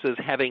see this as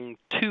having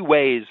two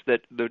ways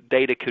that the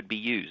data could be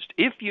used.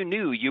 If you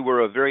knew you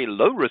were a very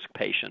low-risk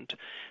patient,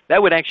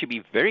 that would actually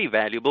be very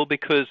valuable,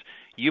 because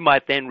you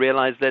might then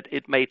realize that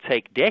it may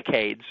take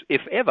decades,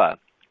 if ever,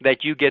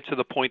 that you get to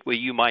the point where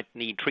you might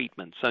need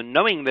treatment. So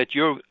knowing that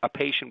you're a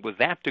patient with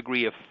that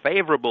degree of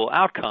favorable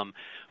outcome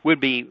would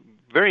be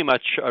very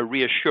much a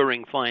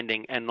reassuring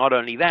finding. And not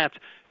only that,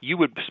 you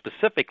would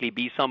specifically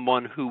be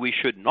someone who we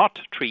should not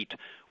treat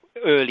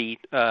early,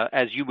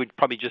 as you would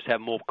probably just have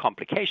more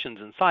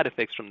complications and side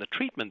effects from the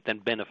treatment than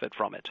benefit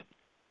from it.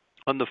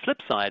 On the flip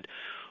side,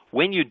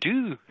 when you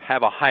do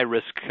have a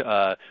high-risk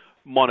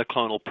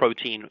monoclonal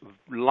protein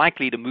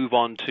likely to move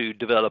on to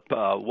develop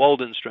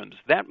Waldenstrom's,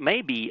 that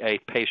may be a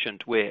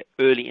patient where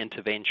early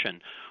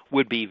intervention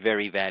would be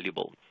very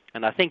valuable.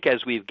 And I think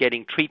as we're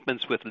getting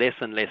treatments with less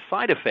and less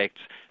side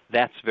effects,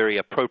 that's very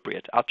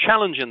appropriate. Our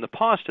challenge in the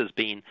past has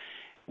been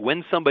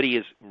when somebody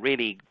has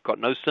really got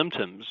no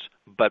symptoms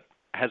but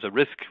has a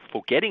risk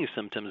for getting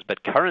symptoms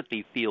but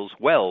currently feels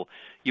well,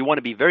 you want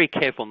to be very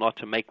careful not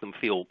to make them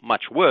feel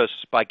much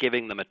worse by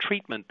giving them a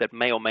treatment that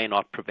may or may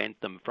not prevent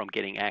them from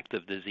getting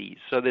active disease.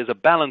 So there's a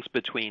balance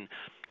between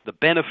the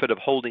benefit of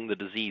holding the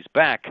disease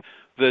back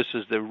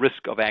versus the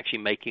risk of actually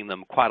making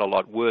them quite a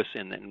lot worse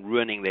and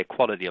ruining their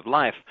quality of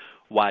life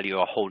while you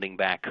are holding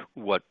back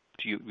what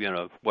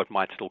what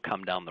might still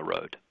come down the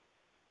road.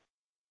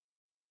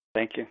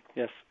 Thank you.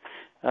 Yes.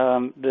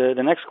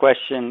 The next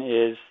question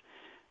is,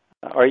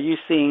 are you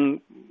seeing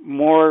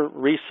more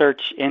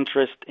research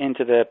interest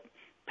into the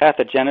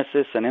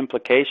pathogenesis and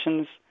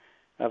implications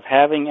of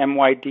having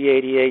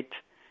MYD88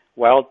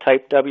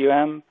 wild-type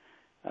WM?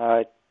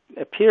 It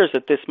appears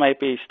that this might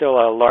be still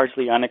a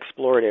largely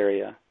unexplored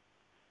area.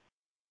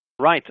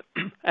 Right.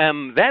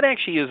 That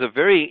actually is a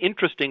very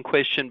interesting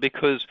question,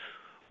 because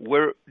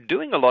we're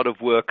doing a lot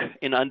of work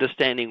in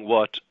understanding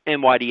what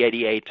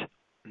MYD88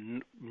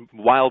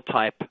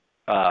 wild-type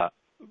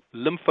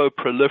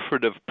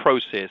lymphoproliferative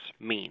process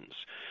means.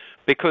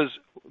 Because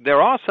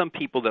there are some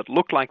people that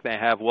look like they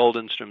have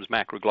Waldenstrom's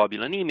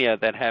macroglobulinemia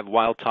that have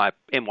wild-type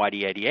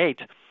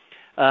MYD88,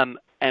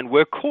 and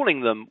we're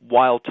calling them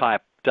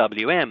wild-type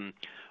WM,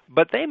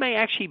 but they may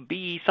actually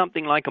be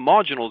something like a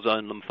marginal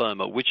zone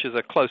lymphoma, which is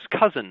a close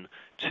cousin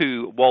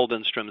to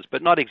Waldenstrom's,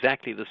 but not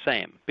exactly the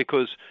same,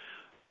 because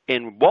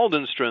in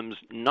Waldenstrom's,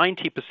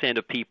 90%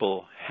 of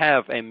people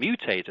have a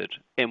mutated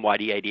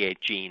MYD88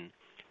 gene,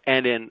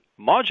 and in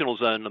marginal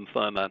zone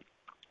lymphoma,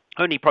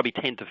 only probably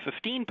 10 to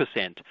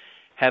 15%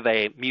 have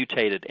a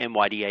mutated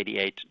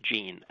MYD88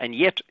 gene. And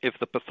yet, if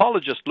the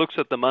pathologist looks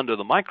at them under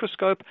the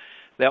microscope,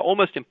 they're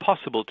almost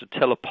impossible to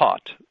tell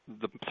apart.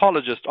 The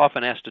pathologist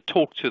often has to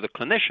talk to the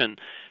clinician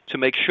to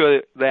make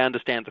sure they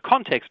understand the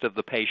context of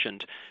the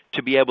patient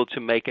to be able to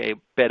make a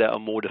better, a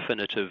more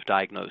definitive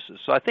diagnosis.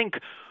 So I think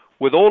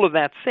with all of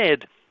that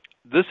said,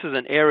 this is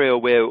an area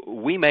where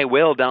we may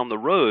well down the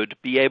road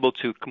be able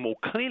to more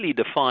clearly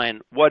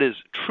define what is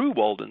true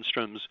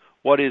Waldenstrom's,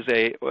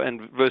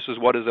 versus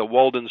what is a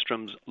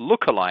Waldenstrom's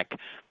lookalike,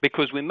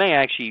 because we may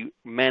actually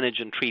manage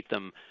and treat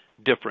them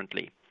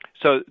differently.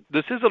 So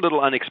this is a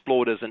little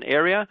unexplored as an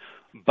area,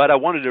 but I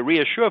wanted to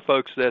reassure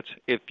folks that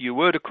if you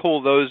were to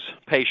call those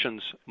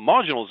patients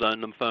marginal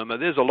zone lymphoma,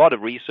 there's a lot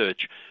of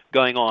research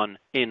going on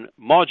in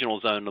marginal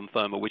zone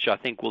lymphoma, which I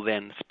think will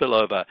then spill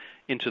over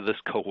into this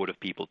cohort of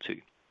people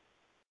too.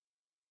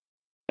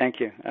 Thank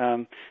you.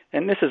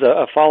 And this is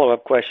a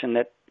follow-up question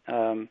that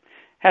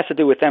has to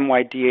do with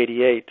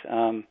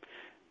MYD88.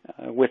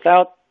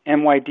 Without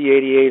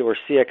MYD88 or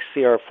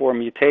CXCR4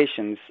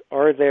 mutations,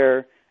 are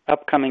there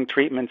upcoming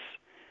treatments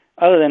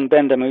other than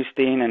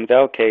bendamustine and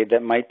Velcade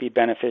that might be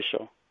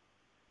beneficial?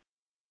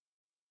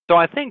 So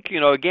I think,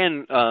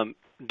 again,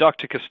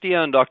 Dr.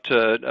 Castillo and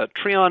Dr.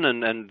 Trion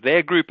and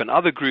their group and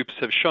other groups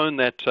have shown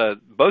that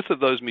both of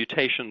those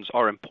mutations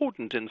are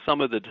important in some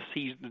of the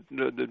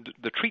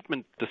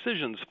treatment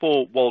decisions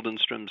for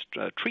Waldenstrom's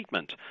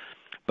treatment.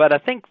 But I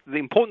think the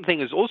important thing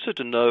is also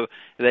to know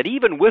that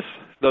even with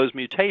those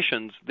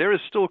mutations, there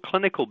is still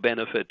clinical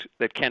benefit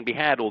that can be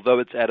had, although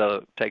it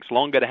takes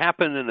longer to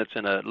happen and it's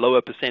in a lower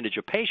percentage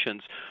of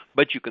patients,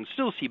 but you can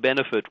still see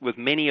benefit with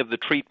many of the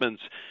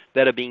treatments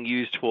that are being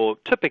used for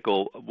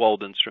typical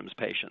Waldenstrom's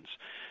patients.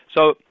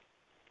 So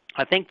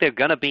I think there are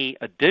going to be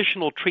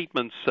additional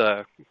treatments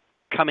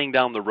coming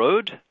down the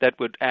road that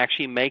would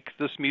actually make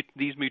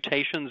these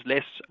mutations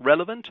less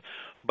relevant,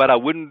 but I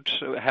wouldn't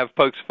have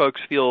folks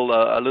feel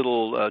a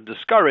little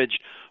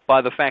discouraged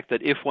by the fact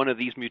that if one of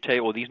these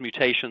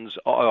mutations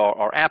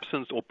are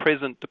absent or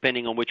present,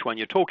 depending on which one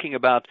you're talking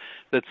about,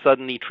 that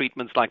suddenly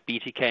treatments like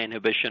BTK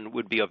inhibition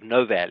would be of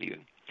no value.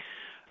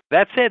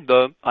 That said,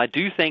 though, I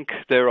do think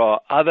there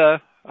are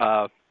other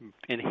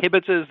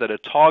inhibitors that are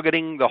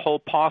targeting the whole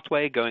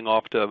pathway, going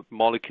after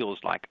molecules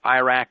like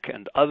IRAK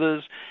and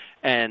others,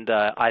 and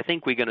I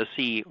think we're going to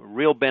see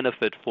real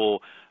benefit for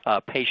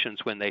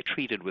patients when they're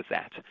treated with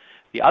that.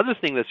 The other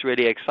thing that's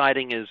really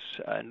exciting is,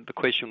 the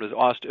question was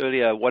asked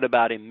earlier, what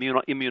about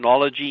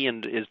immunology,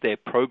 and is there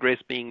progress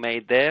being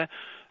made there?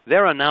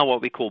 There are now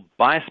what we call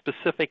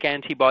bispecific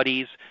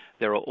antibodies.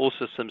 There are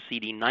also some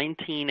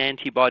CD19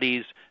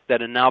 antibodies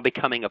that are now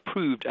becoming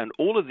approved, and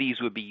all of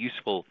these would be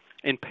useful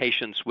in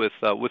patients with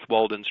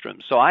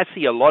Waldenstrom's. So I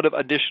see a lot of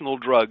additional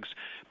drugs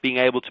being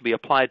able to be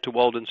applied to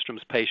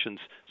Waldenstrom's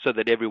patients so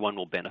that everyone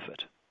will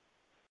benefit.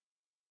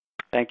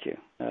 Thank you.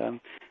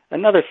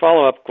 Another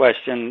follow-up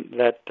question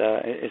that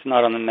is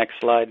not on the next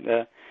slide.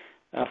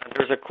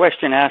 There's a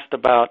question asked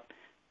about,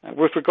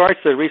 with regards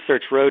to the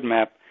research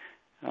roadmap,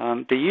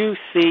 do you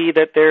see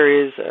that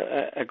there is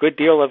a good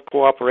deal of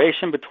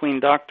cooperation between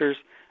doctors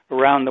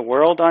around the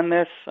world on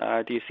this?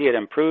 Do you see it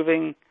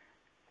improving?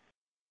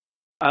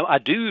 I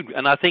do,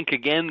 and I think,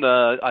 again,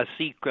 I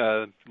see,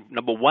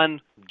 number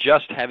one,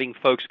 just having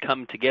folks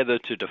come together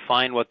to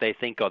define what they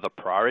think are the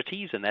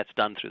priorities, and that's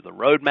done through the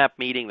roadmap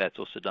meeting. That's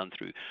also done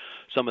through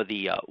some of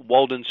the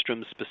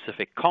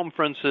Waldenstrom-specific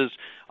conferences.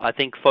 I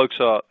think folks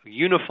are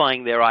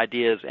unifying their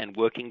ideas and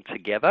working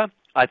together.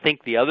 I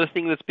think the other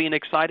thing that's been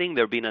exciting,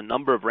 there have been a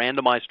number of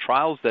randomized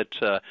trials that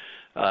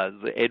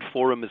the Ed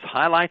Forum is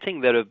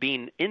highlighting that have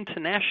been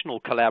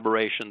international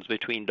collaborations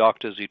between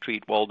doctors who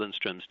treat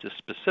Waldenstrom's to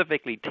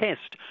specifically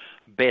test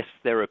best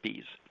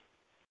therapies.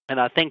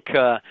 And I think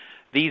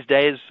these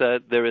days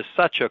there is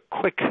such a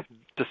quick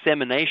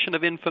dissemination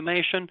of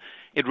information.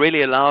 It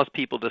really allows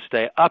people to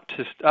stay up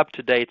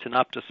to date and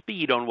up to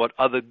speed on what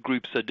other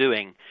groups are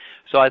doing.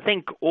 So I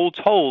think all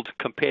told,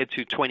 compared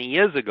to 20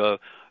 years ago,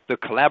 the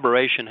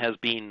collaboration has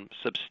been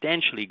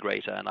substantially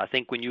greater. And I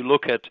think when you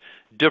look at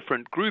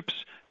different groups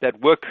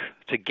that work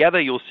together,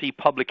 you'll see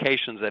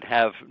publications that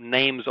have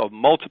names of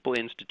multiple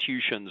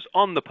institutions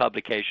on the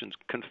publications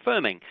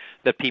confirming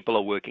that people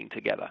are working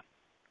together.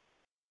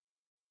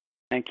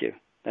 Thank you.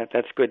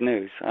 That's good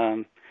news.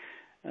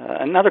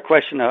 Another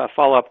question, a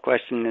follow-up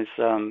question, is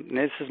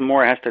this is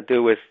more has to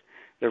do with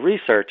the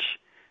research.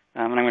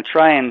 And I'm going to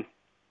try and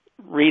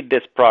read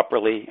this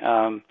properly.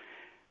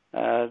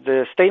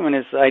 The statement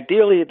is,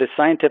 ideally, the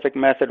scientific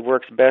method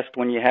works best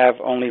when you have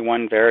only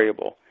one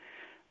variable.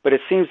 But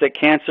it seems that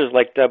cancers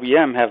like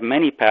WM have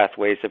many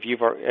pathways, as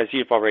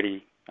you've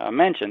already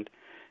mentioned,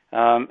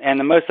 and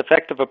the most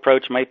effective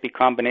approach might be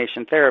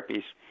combination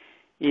therapies,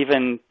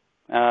 even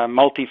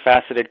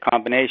multifaceted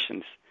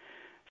combinations.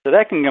 So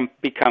that can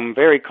become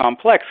very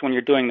complex when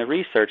you're doing the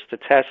research to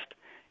test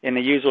in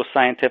the usual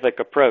scientific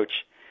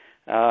approach.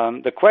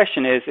 The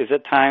question is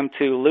it time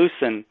to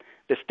loosen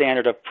the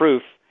standard of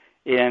proof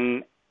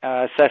in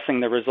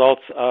assessing the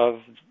results of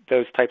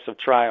those types of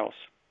trials?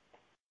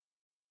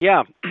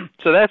 Yeah,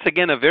 so that's,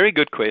 again, a very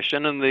good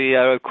question, and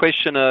the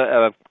question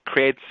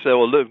creates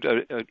or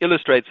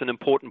illustrates an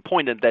important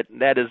point, and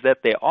that is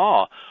that there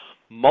are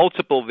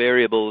multiple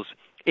variables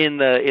in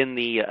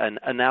the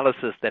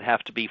analysis that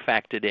have to be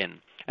factored in.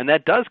 And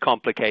that does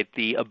complicate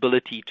the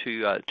ability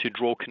to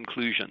draw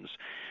conclusions.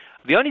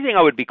 The only thing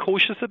I would be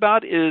cautious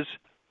about is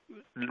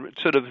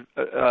sort of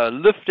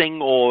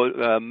lifting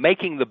or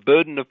making the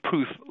burden of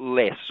proof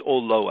less or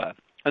lower.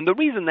 And the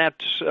reason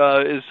that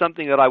is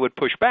something that I would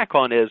push back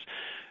on is,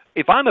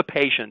 if I'm a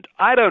patient,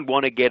 I don't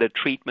want to get a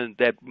treatment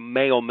that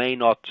may or may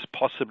not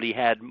possibly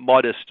had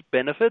modest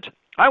benefit.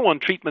 I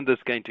want treatment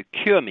that's going to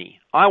cure me.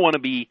 I want to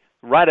be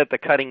right at the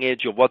cutting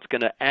edge of what's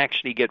going to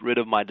actually get rid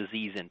of my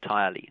disease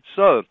entirely.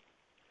 So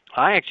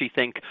I actually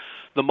think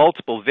the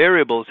multiple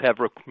variables have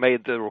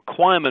made the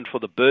requirement for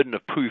the burden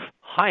of proof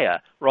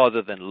higher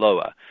rather than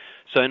lower.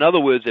 So in other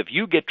words, if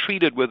you get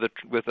treated with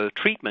a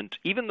treatment,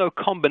 even though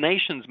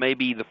combinations may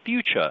be the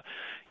future,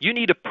 you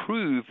need to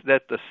prove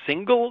that the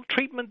single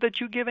treatment that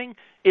you're giving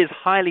is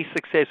highly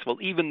successful,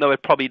 even though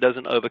it probably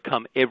doesn't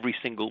overcome every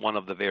single one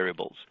of the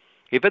variables.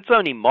 If it's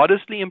only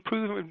modestly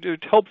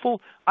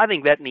helpful, I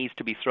think that needs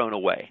to be thrown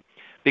away,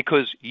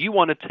 because you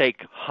want to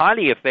take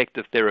highly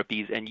effective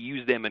therapies and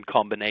use them in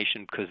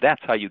combination, because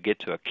that's how you get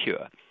to a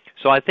cure.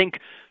 So I think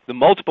the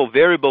multiple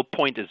variable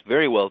point is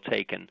very well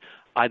taken.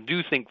 I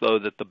do think, though,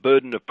 that the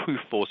burden of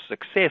proof for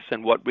success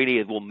and what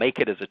really will make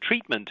it as a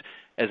treatment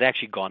has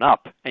actually gone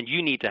up, and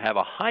you need to have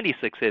a highly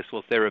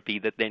successful therapy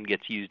that then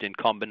gets used in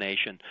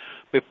combination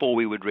before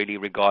we would really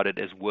regard it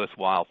as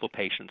worthwhile for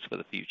patients for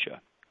the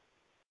future.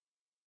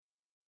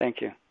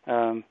 Thank you.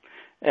 And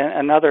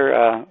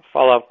another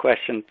follow-up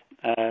question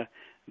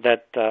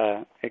that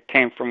it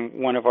came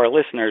from one of our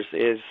listeners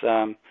is,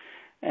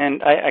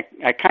 and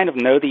I kind of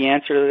know the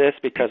answer to this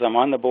because I'm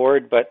on the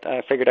board, but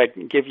I figured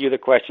I'd give you the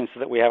question so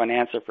that we have an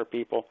answer for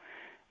people.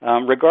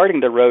 Regarding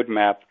the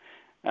roadmap,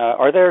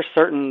 are there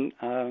certain,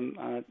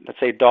 let's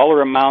say,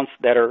 dollar amounts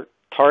that are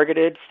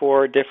targeted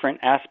for different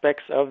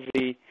aspects of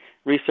the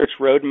research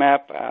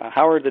roadmap?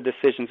 How are the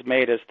decisions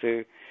made as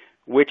to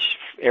which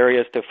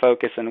areas to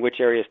focus and which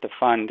areas to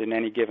fund in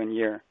any given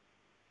year?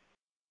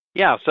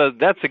 Yeah, so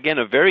that's, again,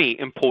 a very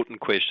important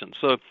question.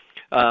 So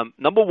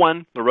number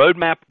one, the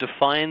roadmap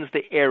defines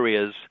the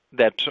areas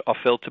that are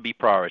felt to be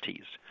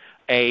priorities.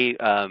 A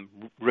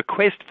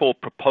request for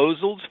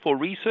proposals for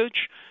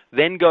research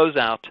then goes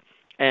out,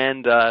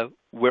 and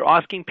we're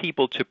asking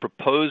people to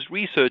propose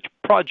research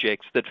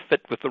projects that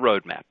fit with the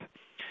roadmap.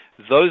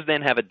 Those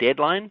then have a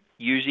deadline,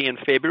 usually in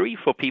February,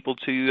 for people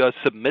to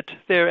submit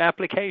their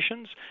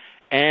applications,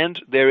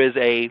 and there is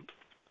a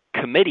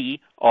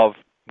committee of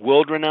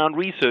world-renowned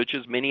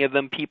researchers, many of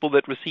them people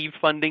that received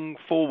funding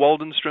for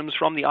Waldenstrom's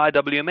from the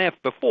IWMF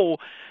before,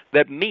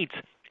 that meet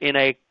in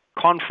a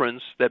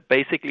conference that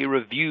basically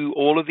review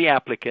all of the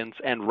applicants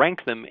and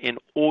rank them in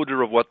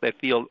order of what they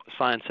feel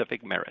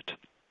scientific merit.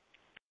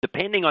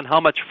 Depending on how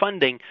much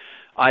funding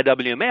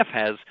IWMF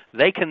has,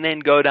 they can then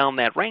go down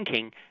that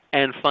ranking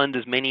and fund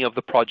as many of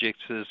the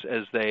projects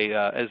as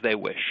they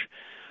wish.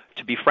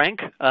 To be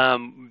frank,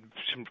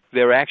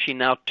 there are actually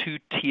now two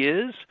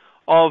tiers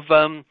of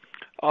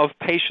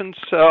patients,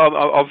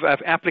 of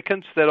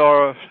applicants that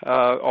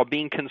are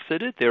being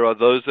considered. There are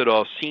those that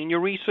are senior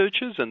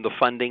researchers, and the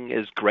funding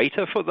is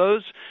greater for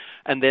those.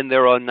 And then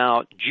there are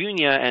now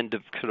junior and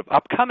sort of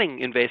upcoming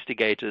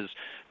investigators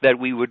that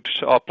we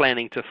are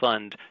planning to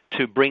fund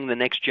to bring the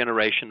next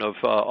generation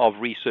of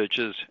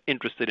researchers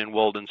interested in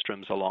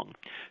Waldenstrom's along.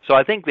 So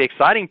I think the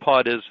exciting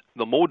part is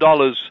the more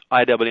dollars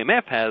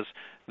IWMF has,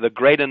 the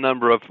greater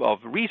number of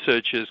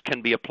researchers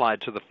can be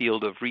applied to the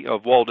field of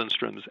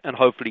Waldenstrom's and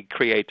hopefully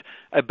create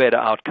a better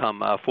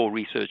outcome for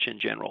research in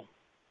general.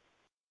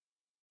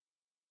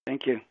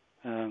 Thank you.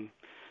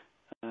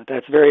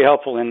 That's very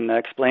helpful in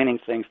explaining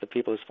things to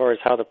people as far as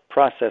how the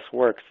process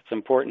works. It's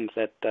important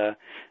that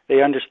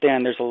they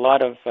understand there's a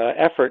lot of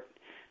effort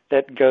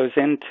that goes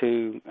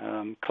into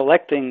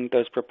collecting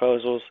those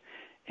proposals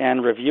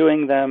and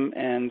reviewing them,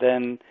 and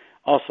then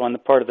also on the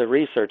part of the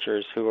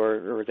researchers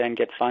who then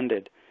get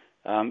funded.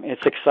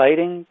 It's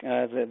exciting,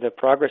 the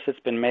progress that's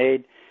been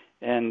made,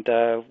 and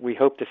we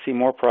hope to see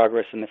more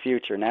progress in the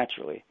future,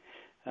 naturally.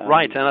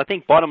 Right, and I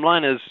think bottom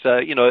line is,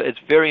 it's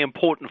very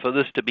important for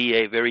this to be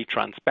a very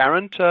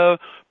transparent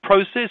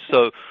process,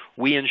 so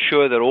we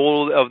ensure that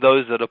all of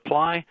those that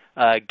apply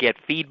get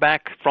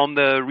feedback from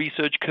the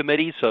research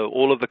committee, so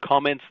all of the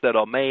comments that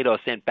are made are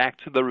sent back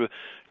to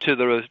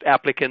the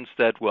applicants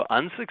that were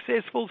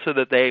unsuccessful, so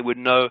that they would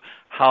know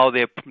how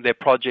their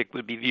project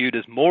would be viewed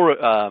as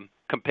more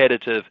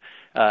competitive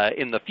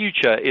in the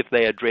future if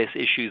they address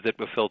issues that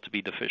were felt to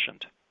be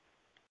deficient.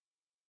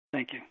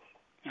 Thank you.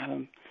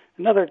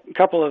 Another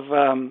couple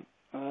of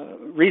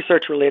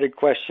research-related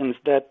questions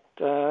that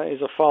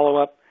is a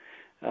follow-up.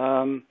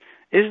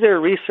 Is there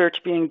research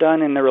being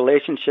done in the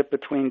relationship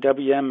between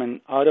WM and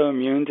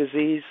autoimmune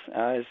disease,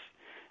 as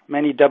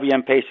many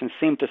WM patients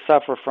seem to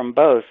suffer from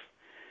both?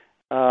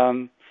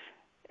 And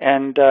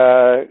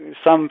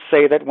some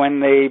say that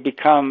when they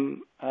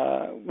become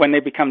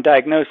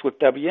diagnosed with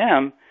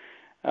WM,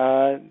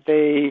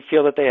 they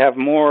feel that they have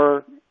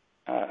more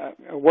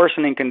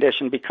worsening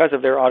condition because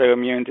of their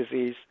autoimmune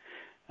disease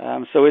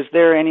So is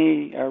there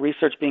any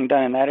research being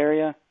done in that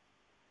area?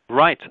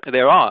 Right,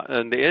 there are,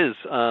 and there is.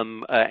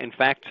 In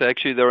fact,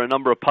 actually, there are a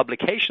number of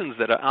publications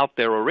that are out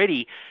there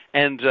already.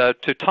 And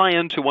to tie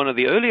into one of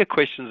the earlier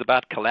questions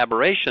about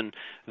collaboration,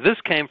 this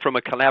came from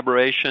a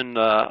collaboration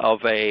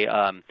of a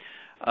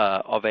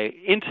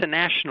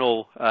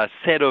international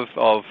set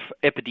of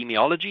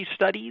epidemiology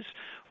studies,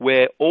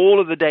 where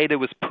all of the data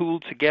was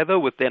pooled together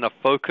with then a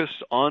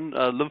focus on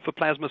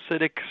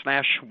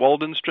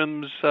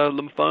lymphoplasmacytic/Waldenström's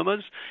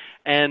lymphomas.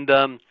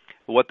 And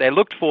what they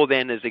looked for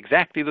then is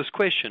exactly this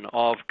question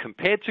of,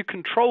 compared to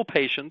control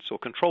patients or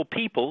control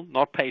people,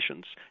 not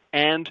patients,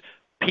 and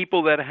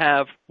people that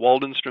have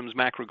Waldenström's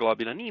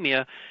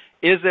macroglobulinemia,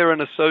 is there an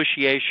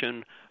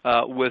association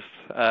with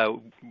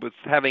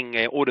having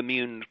an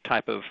autoimmune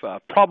type of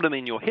problem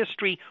in your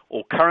history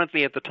or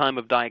currently at the time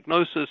of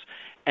diagnosis?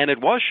 And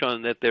it was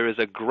shown that there is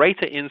a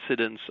greater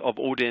incidence of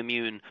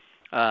autoimmune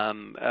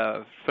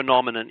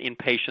phenomenon in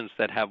patients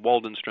that have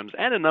Waldenström's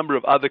and a number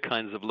of other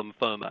kinds of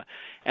lymphoma.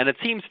 And it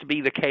seems to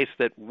be the case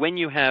that when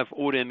you have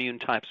autoimmune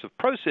types of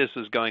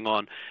processes going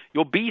on,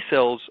 your B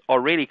cells are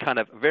really kind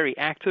of very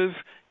active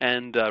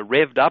and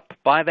revved up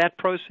by that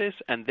process,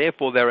 and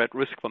therefore they're at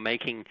risk for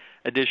making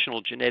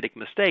additional genetic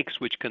mistakes,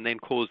 which can then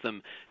cause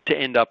them to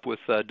end up with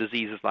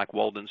diseases like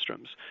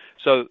Waldenström's.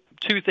 So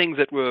two things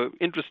that were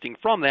interesting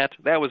from that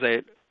was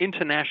a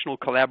international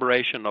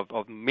collaboration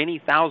of many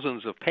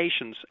thousands of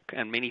patients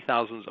and many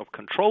thousands of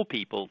control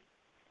people,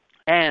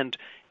 and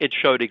it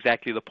showed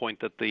exactly the point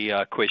that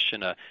the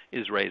questioner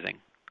is raising.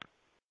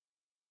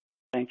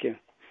 Thank you.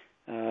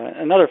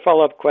 Another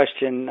follow-up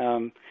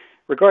question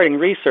regarding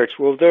research.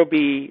 Will there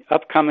be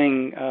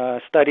upcoming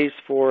studies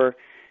for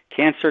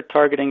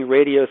cancer-targeting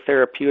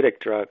radiotherapeutic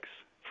drugs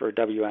for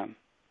WM?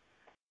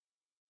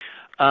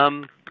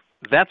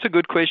 That's a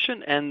good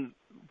question, and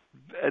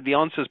the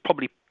answer is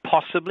probably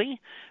possibly.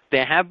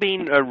 There have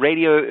been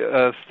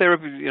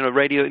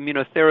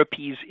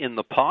radioimmunotherapies in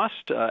the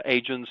past,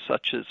 agents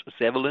such as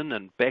Zevalin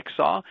and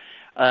Bexar,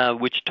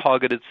 which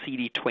targeted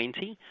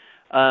CD20.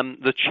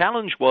 The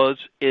challenge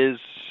is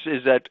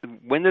that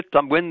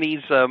when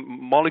these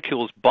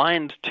molecules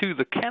bind to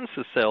the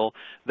cancer cell,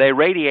 they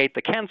radiate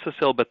the cancer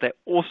cell, but they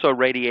also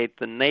radiate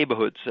the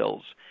neighborhood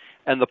cells.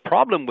 And the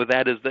problem with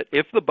that is that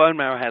if the bone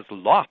marrow has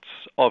lots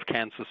of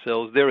cancer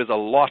cells, there is a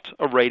lot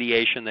of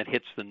radiation that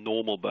hits the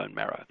normal bone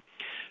marrow.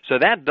 So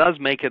that does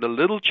make it a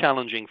little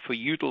challenging for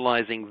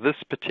utilizing this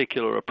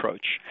particular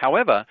approach.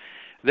 However,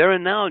 there are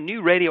now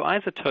new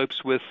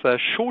radioisotopes with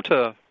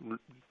shorter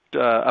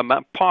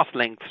path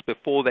lengths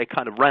before they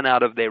kind of run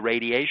out of their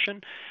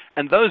radiation,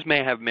 and those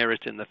may have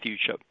merit in the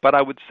future. But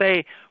I would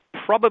say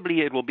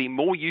probably it will be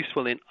more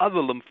useful in other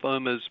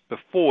lymphomas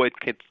before it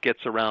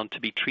gets around to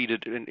be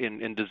treated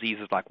in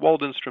diseases like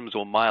Waldenström's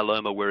or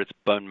myeloma, where it's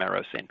bone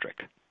marrow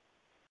centric.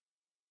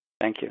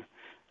 Thank you.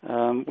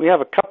 We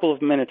have a couple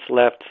of minutes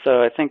left,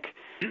 so I think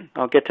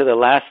I'll get to the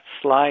last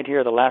slide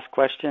here, the last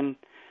question.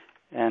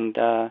 And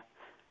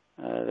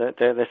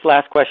this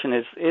last question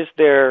is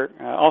there,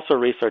 also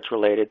research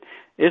related,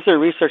 is there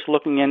research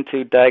looking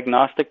into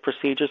diagnostic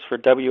procedures for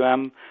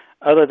WM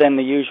other than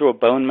the usual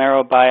bone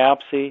marrow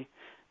biopsy,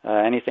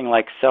 anything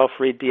like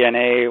cell-free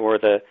DNA or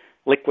the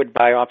liquid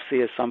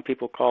biopsy, as some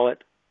people call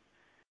it?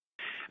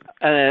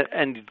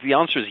 And the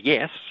answer is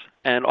yes.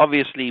 And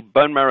obviously,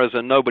 bone marrows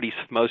are nobody's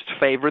most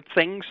favorite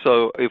thing,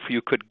 so if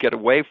you could get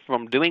away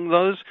from doing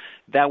those,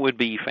 that would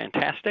be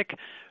fantastic.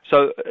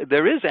 So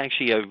there is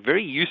actually a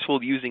very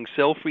useful using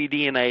cell-free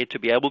DNA to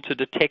be able to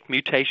detect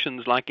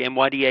mutations like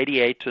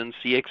MYD88 and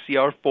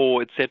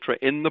CXCR4, etc.,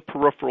 in the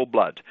peripheral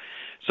blood.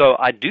 So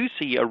I do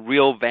see a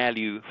real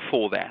value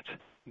for that.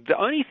 The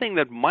only thing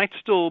that might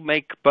still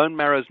make bone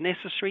marrows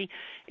necessary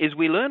is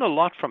we learn a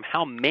lot from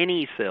how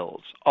many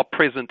cells are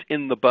present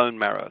in the bone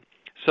marrow.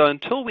 So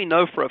until we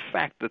know for a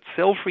fact that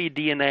cell-free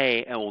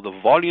DNA or the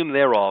volume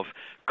thereof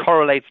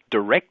correlates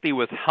directly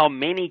with how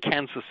many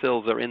cancer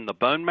cells are in the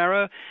bone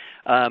marrow,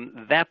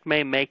 that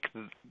may make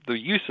the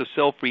use of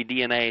cell-free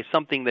DNA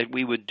something that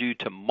we would do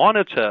to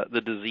monitor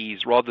the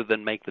disease rather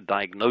than make the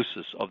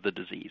diagnosis of the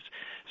disease.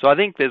 So I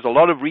think there's a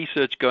lot of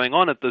research going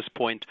on at this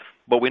point,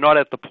 but we're not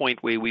at the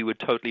point where we would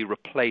totally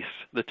replace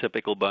the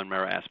typical bone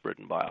marrow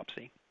aspirate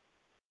biopsy.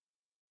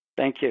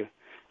 Thank you.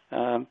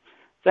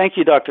 Thank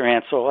you, Dr.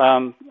 Ansell.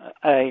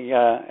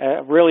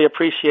 I really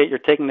appreciate your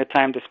taking the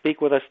time to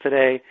speak with us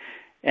today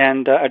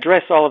and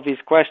address all of these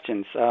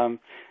questions.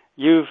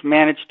 You've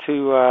managed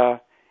to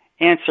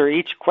answer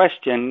each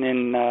question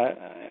in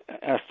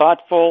a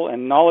thoughtful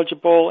and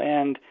knowledgeable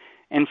and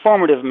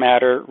informative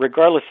manner,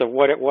 regardless of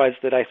what it was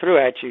that I threw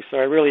at you. So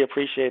I really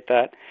appreciate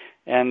that.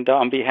 And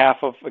on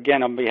behalf of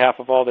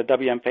all the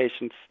WM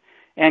patients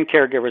and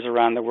caregivers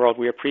around the world,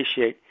 we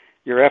appreciate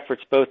your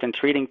efforts both in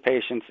treating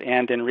patients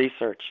and in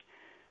research.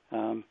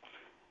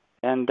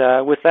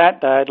 With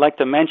that, I'd like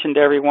to mention to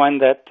everyone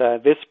that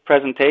this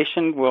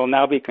presentation will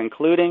now be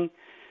concluding.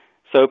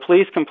 So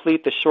please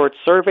complete the short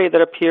survey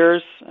that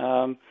appears,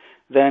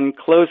 then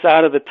close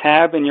out of the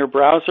tab in your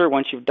browser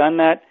once you've done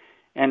that,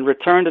 and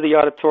return to the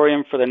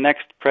auditorium for the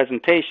next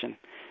presentation.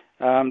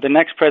 The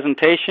next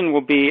presentation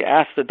will be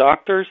Ask the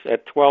Doctors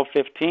at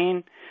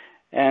 12:15,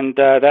 and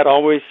that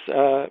always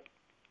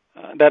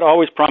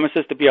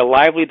promises to be a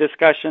lively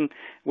discussion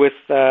with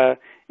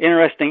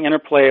interesting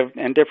interplay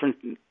and different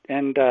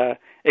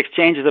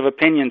exchanges of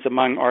opinions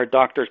among our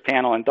doctors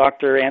panel. And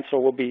Dr.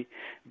 Ansell will be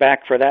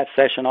back for that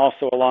session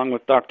also, along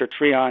with Dr.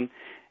 Treon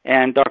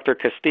and Dr.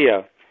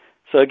 Castillo.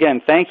 So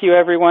again, thank you,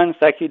 everyone.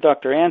 Thank you,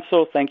 Dr.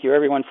 Ansell. Thank you,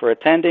 everyone, for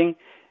attending.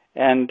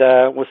 And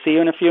we'll see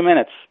you in a few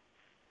minutes.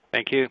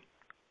 Thank you.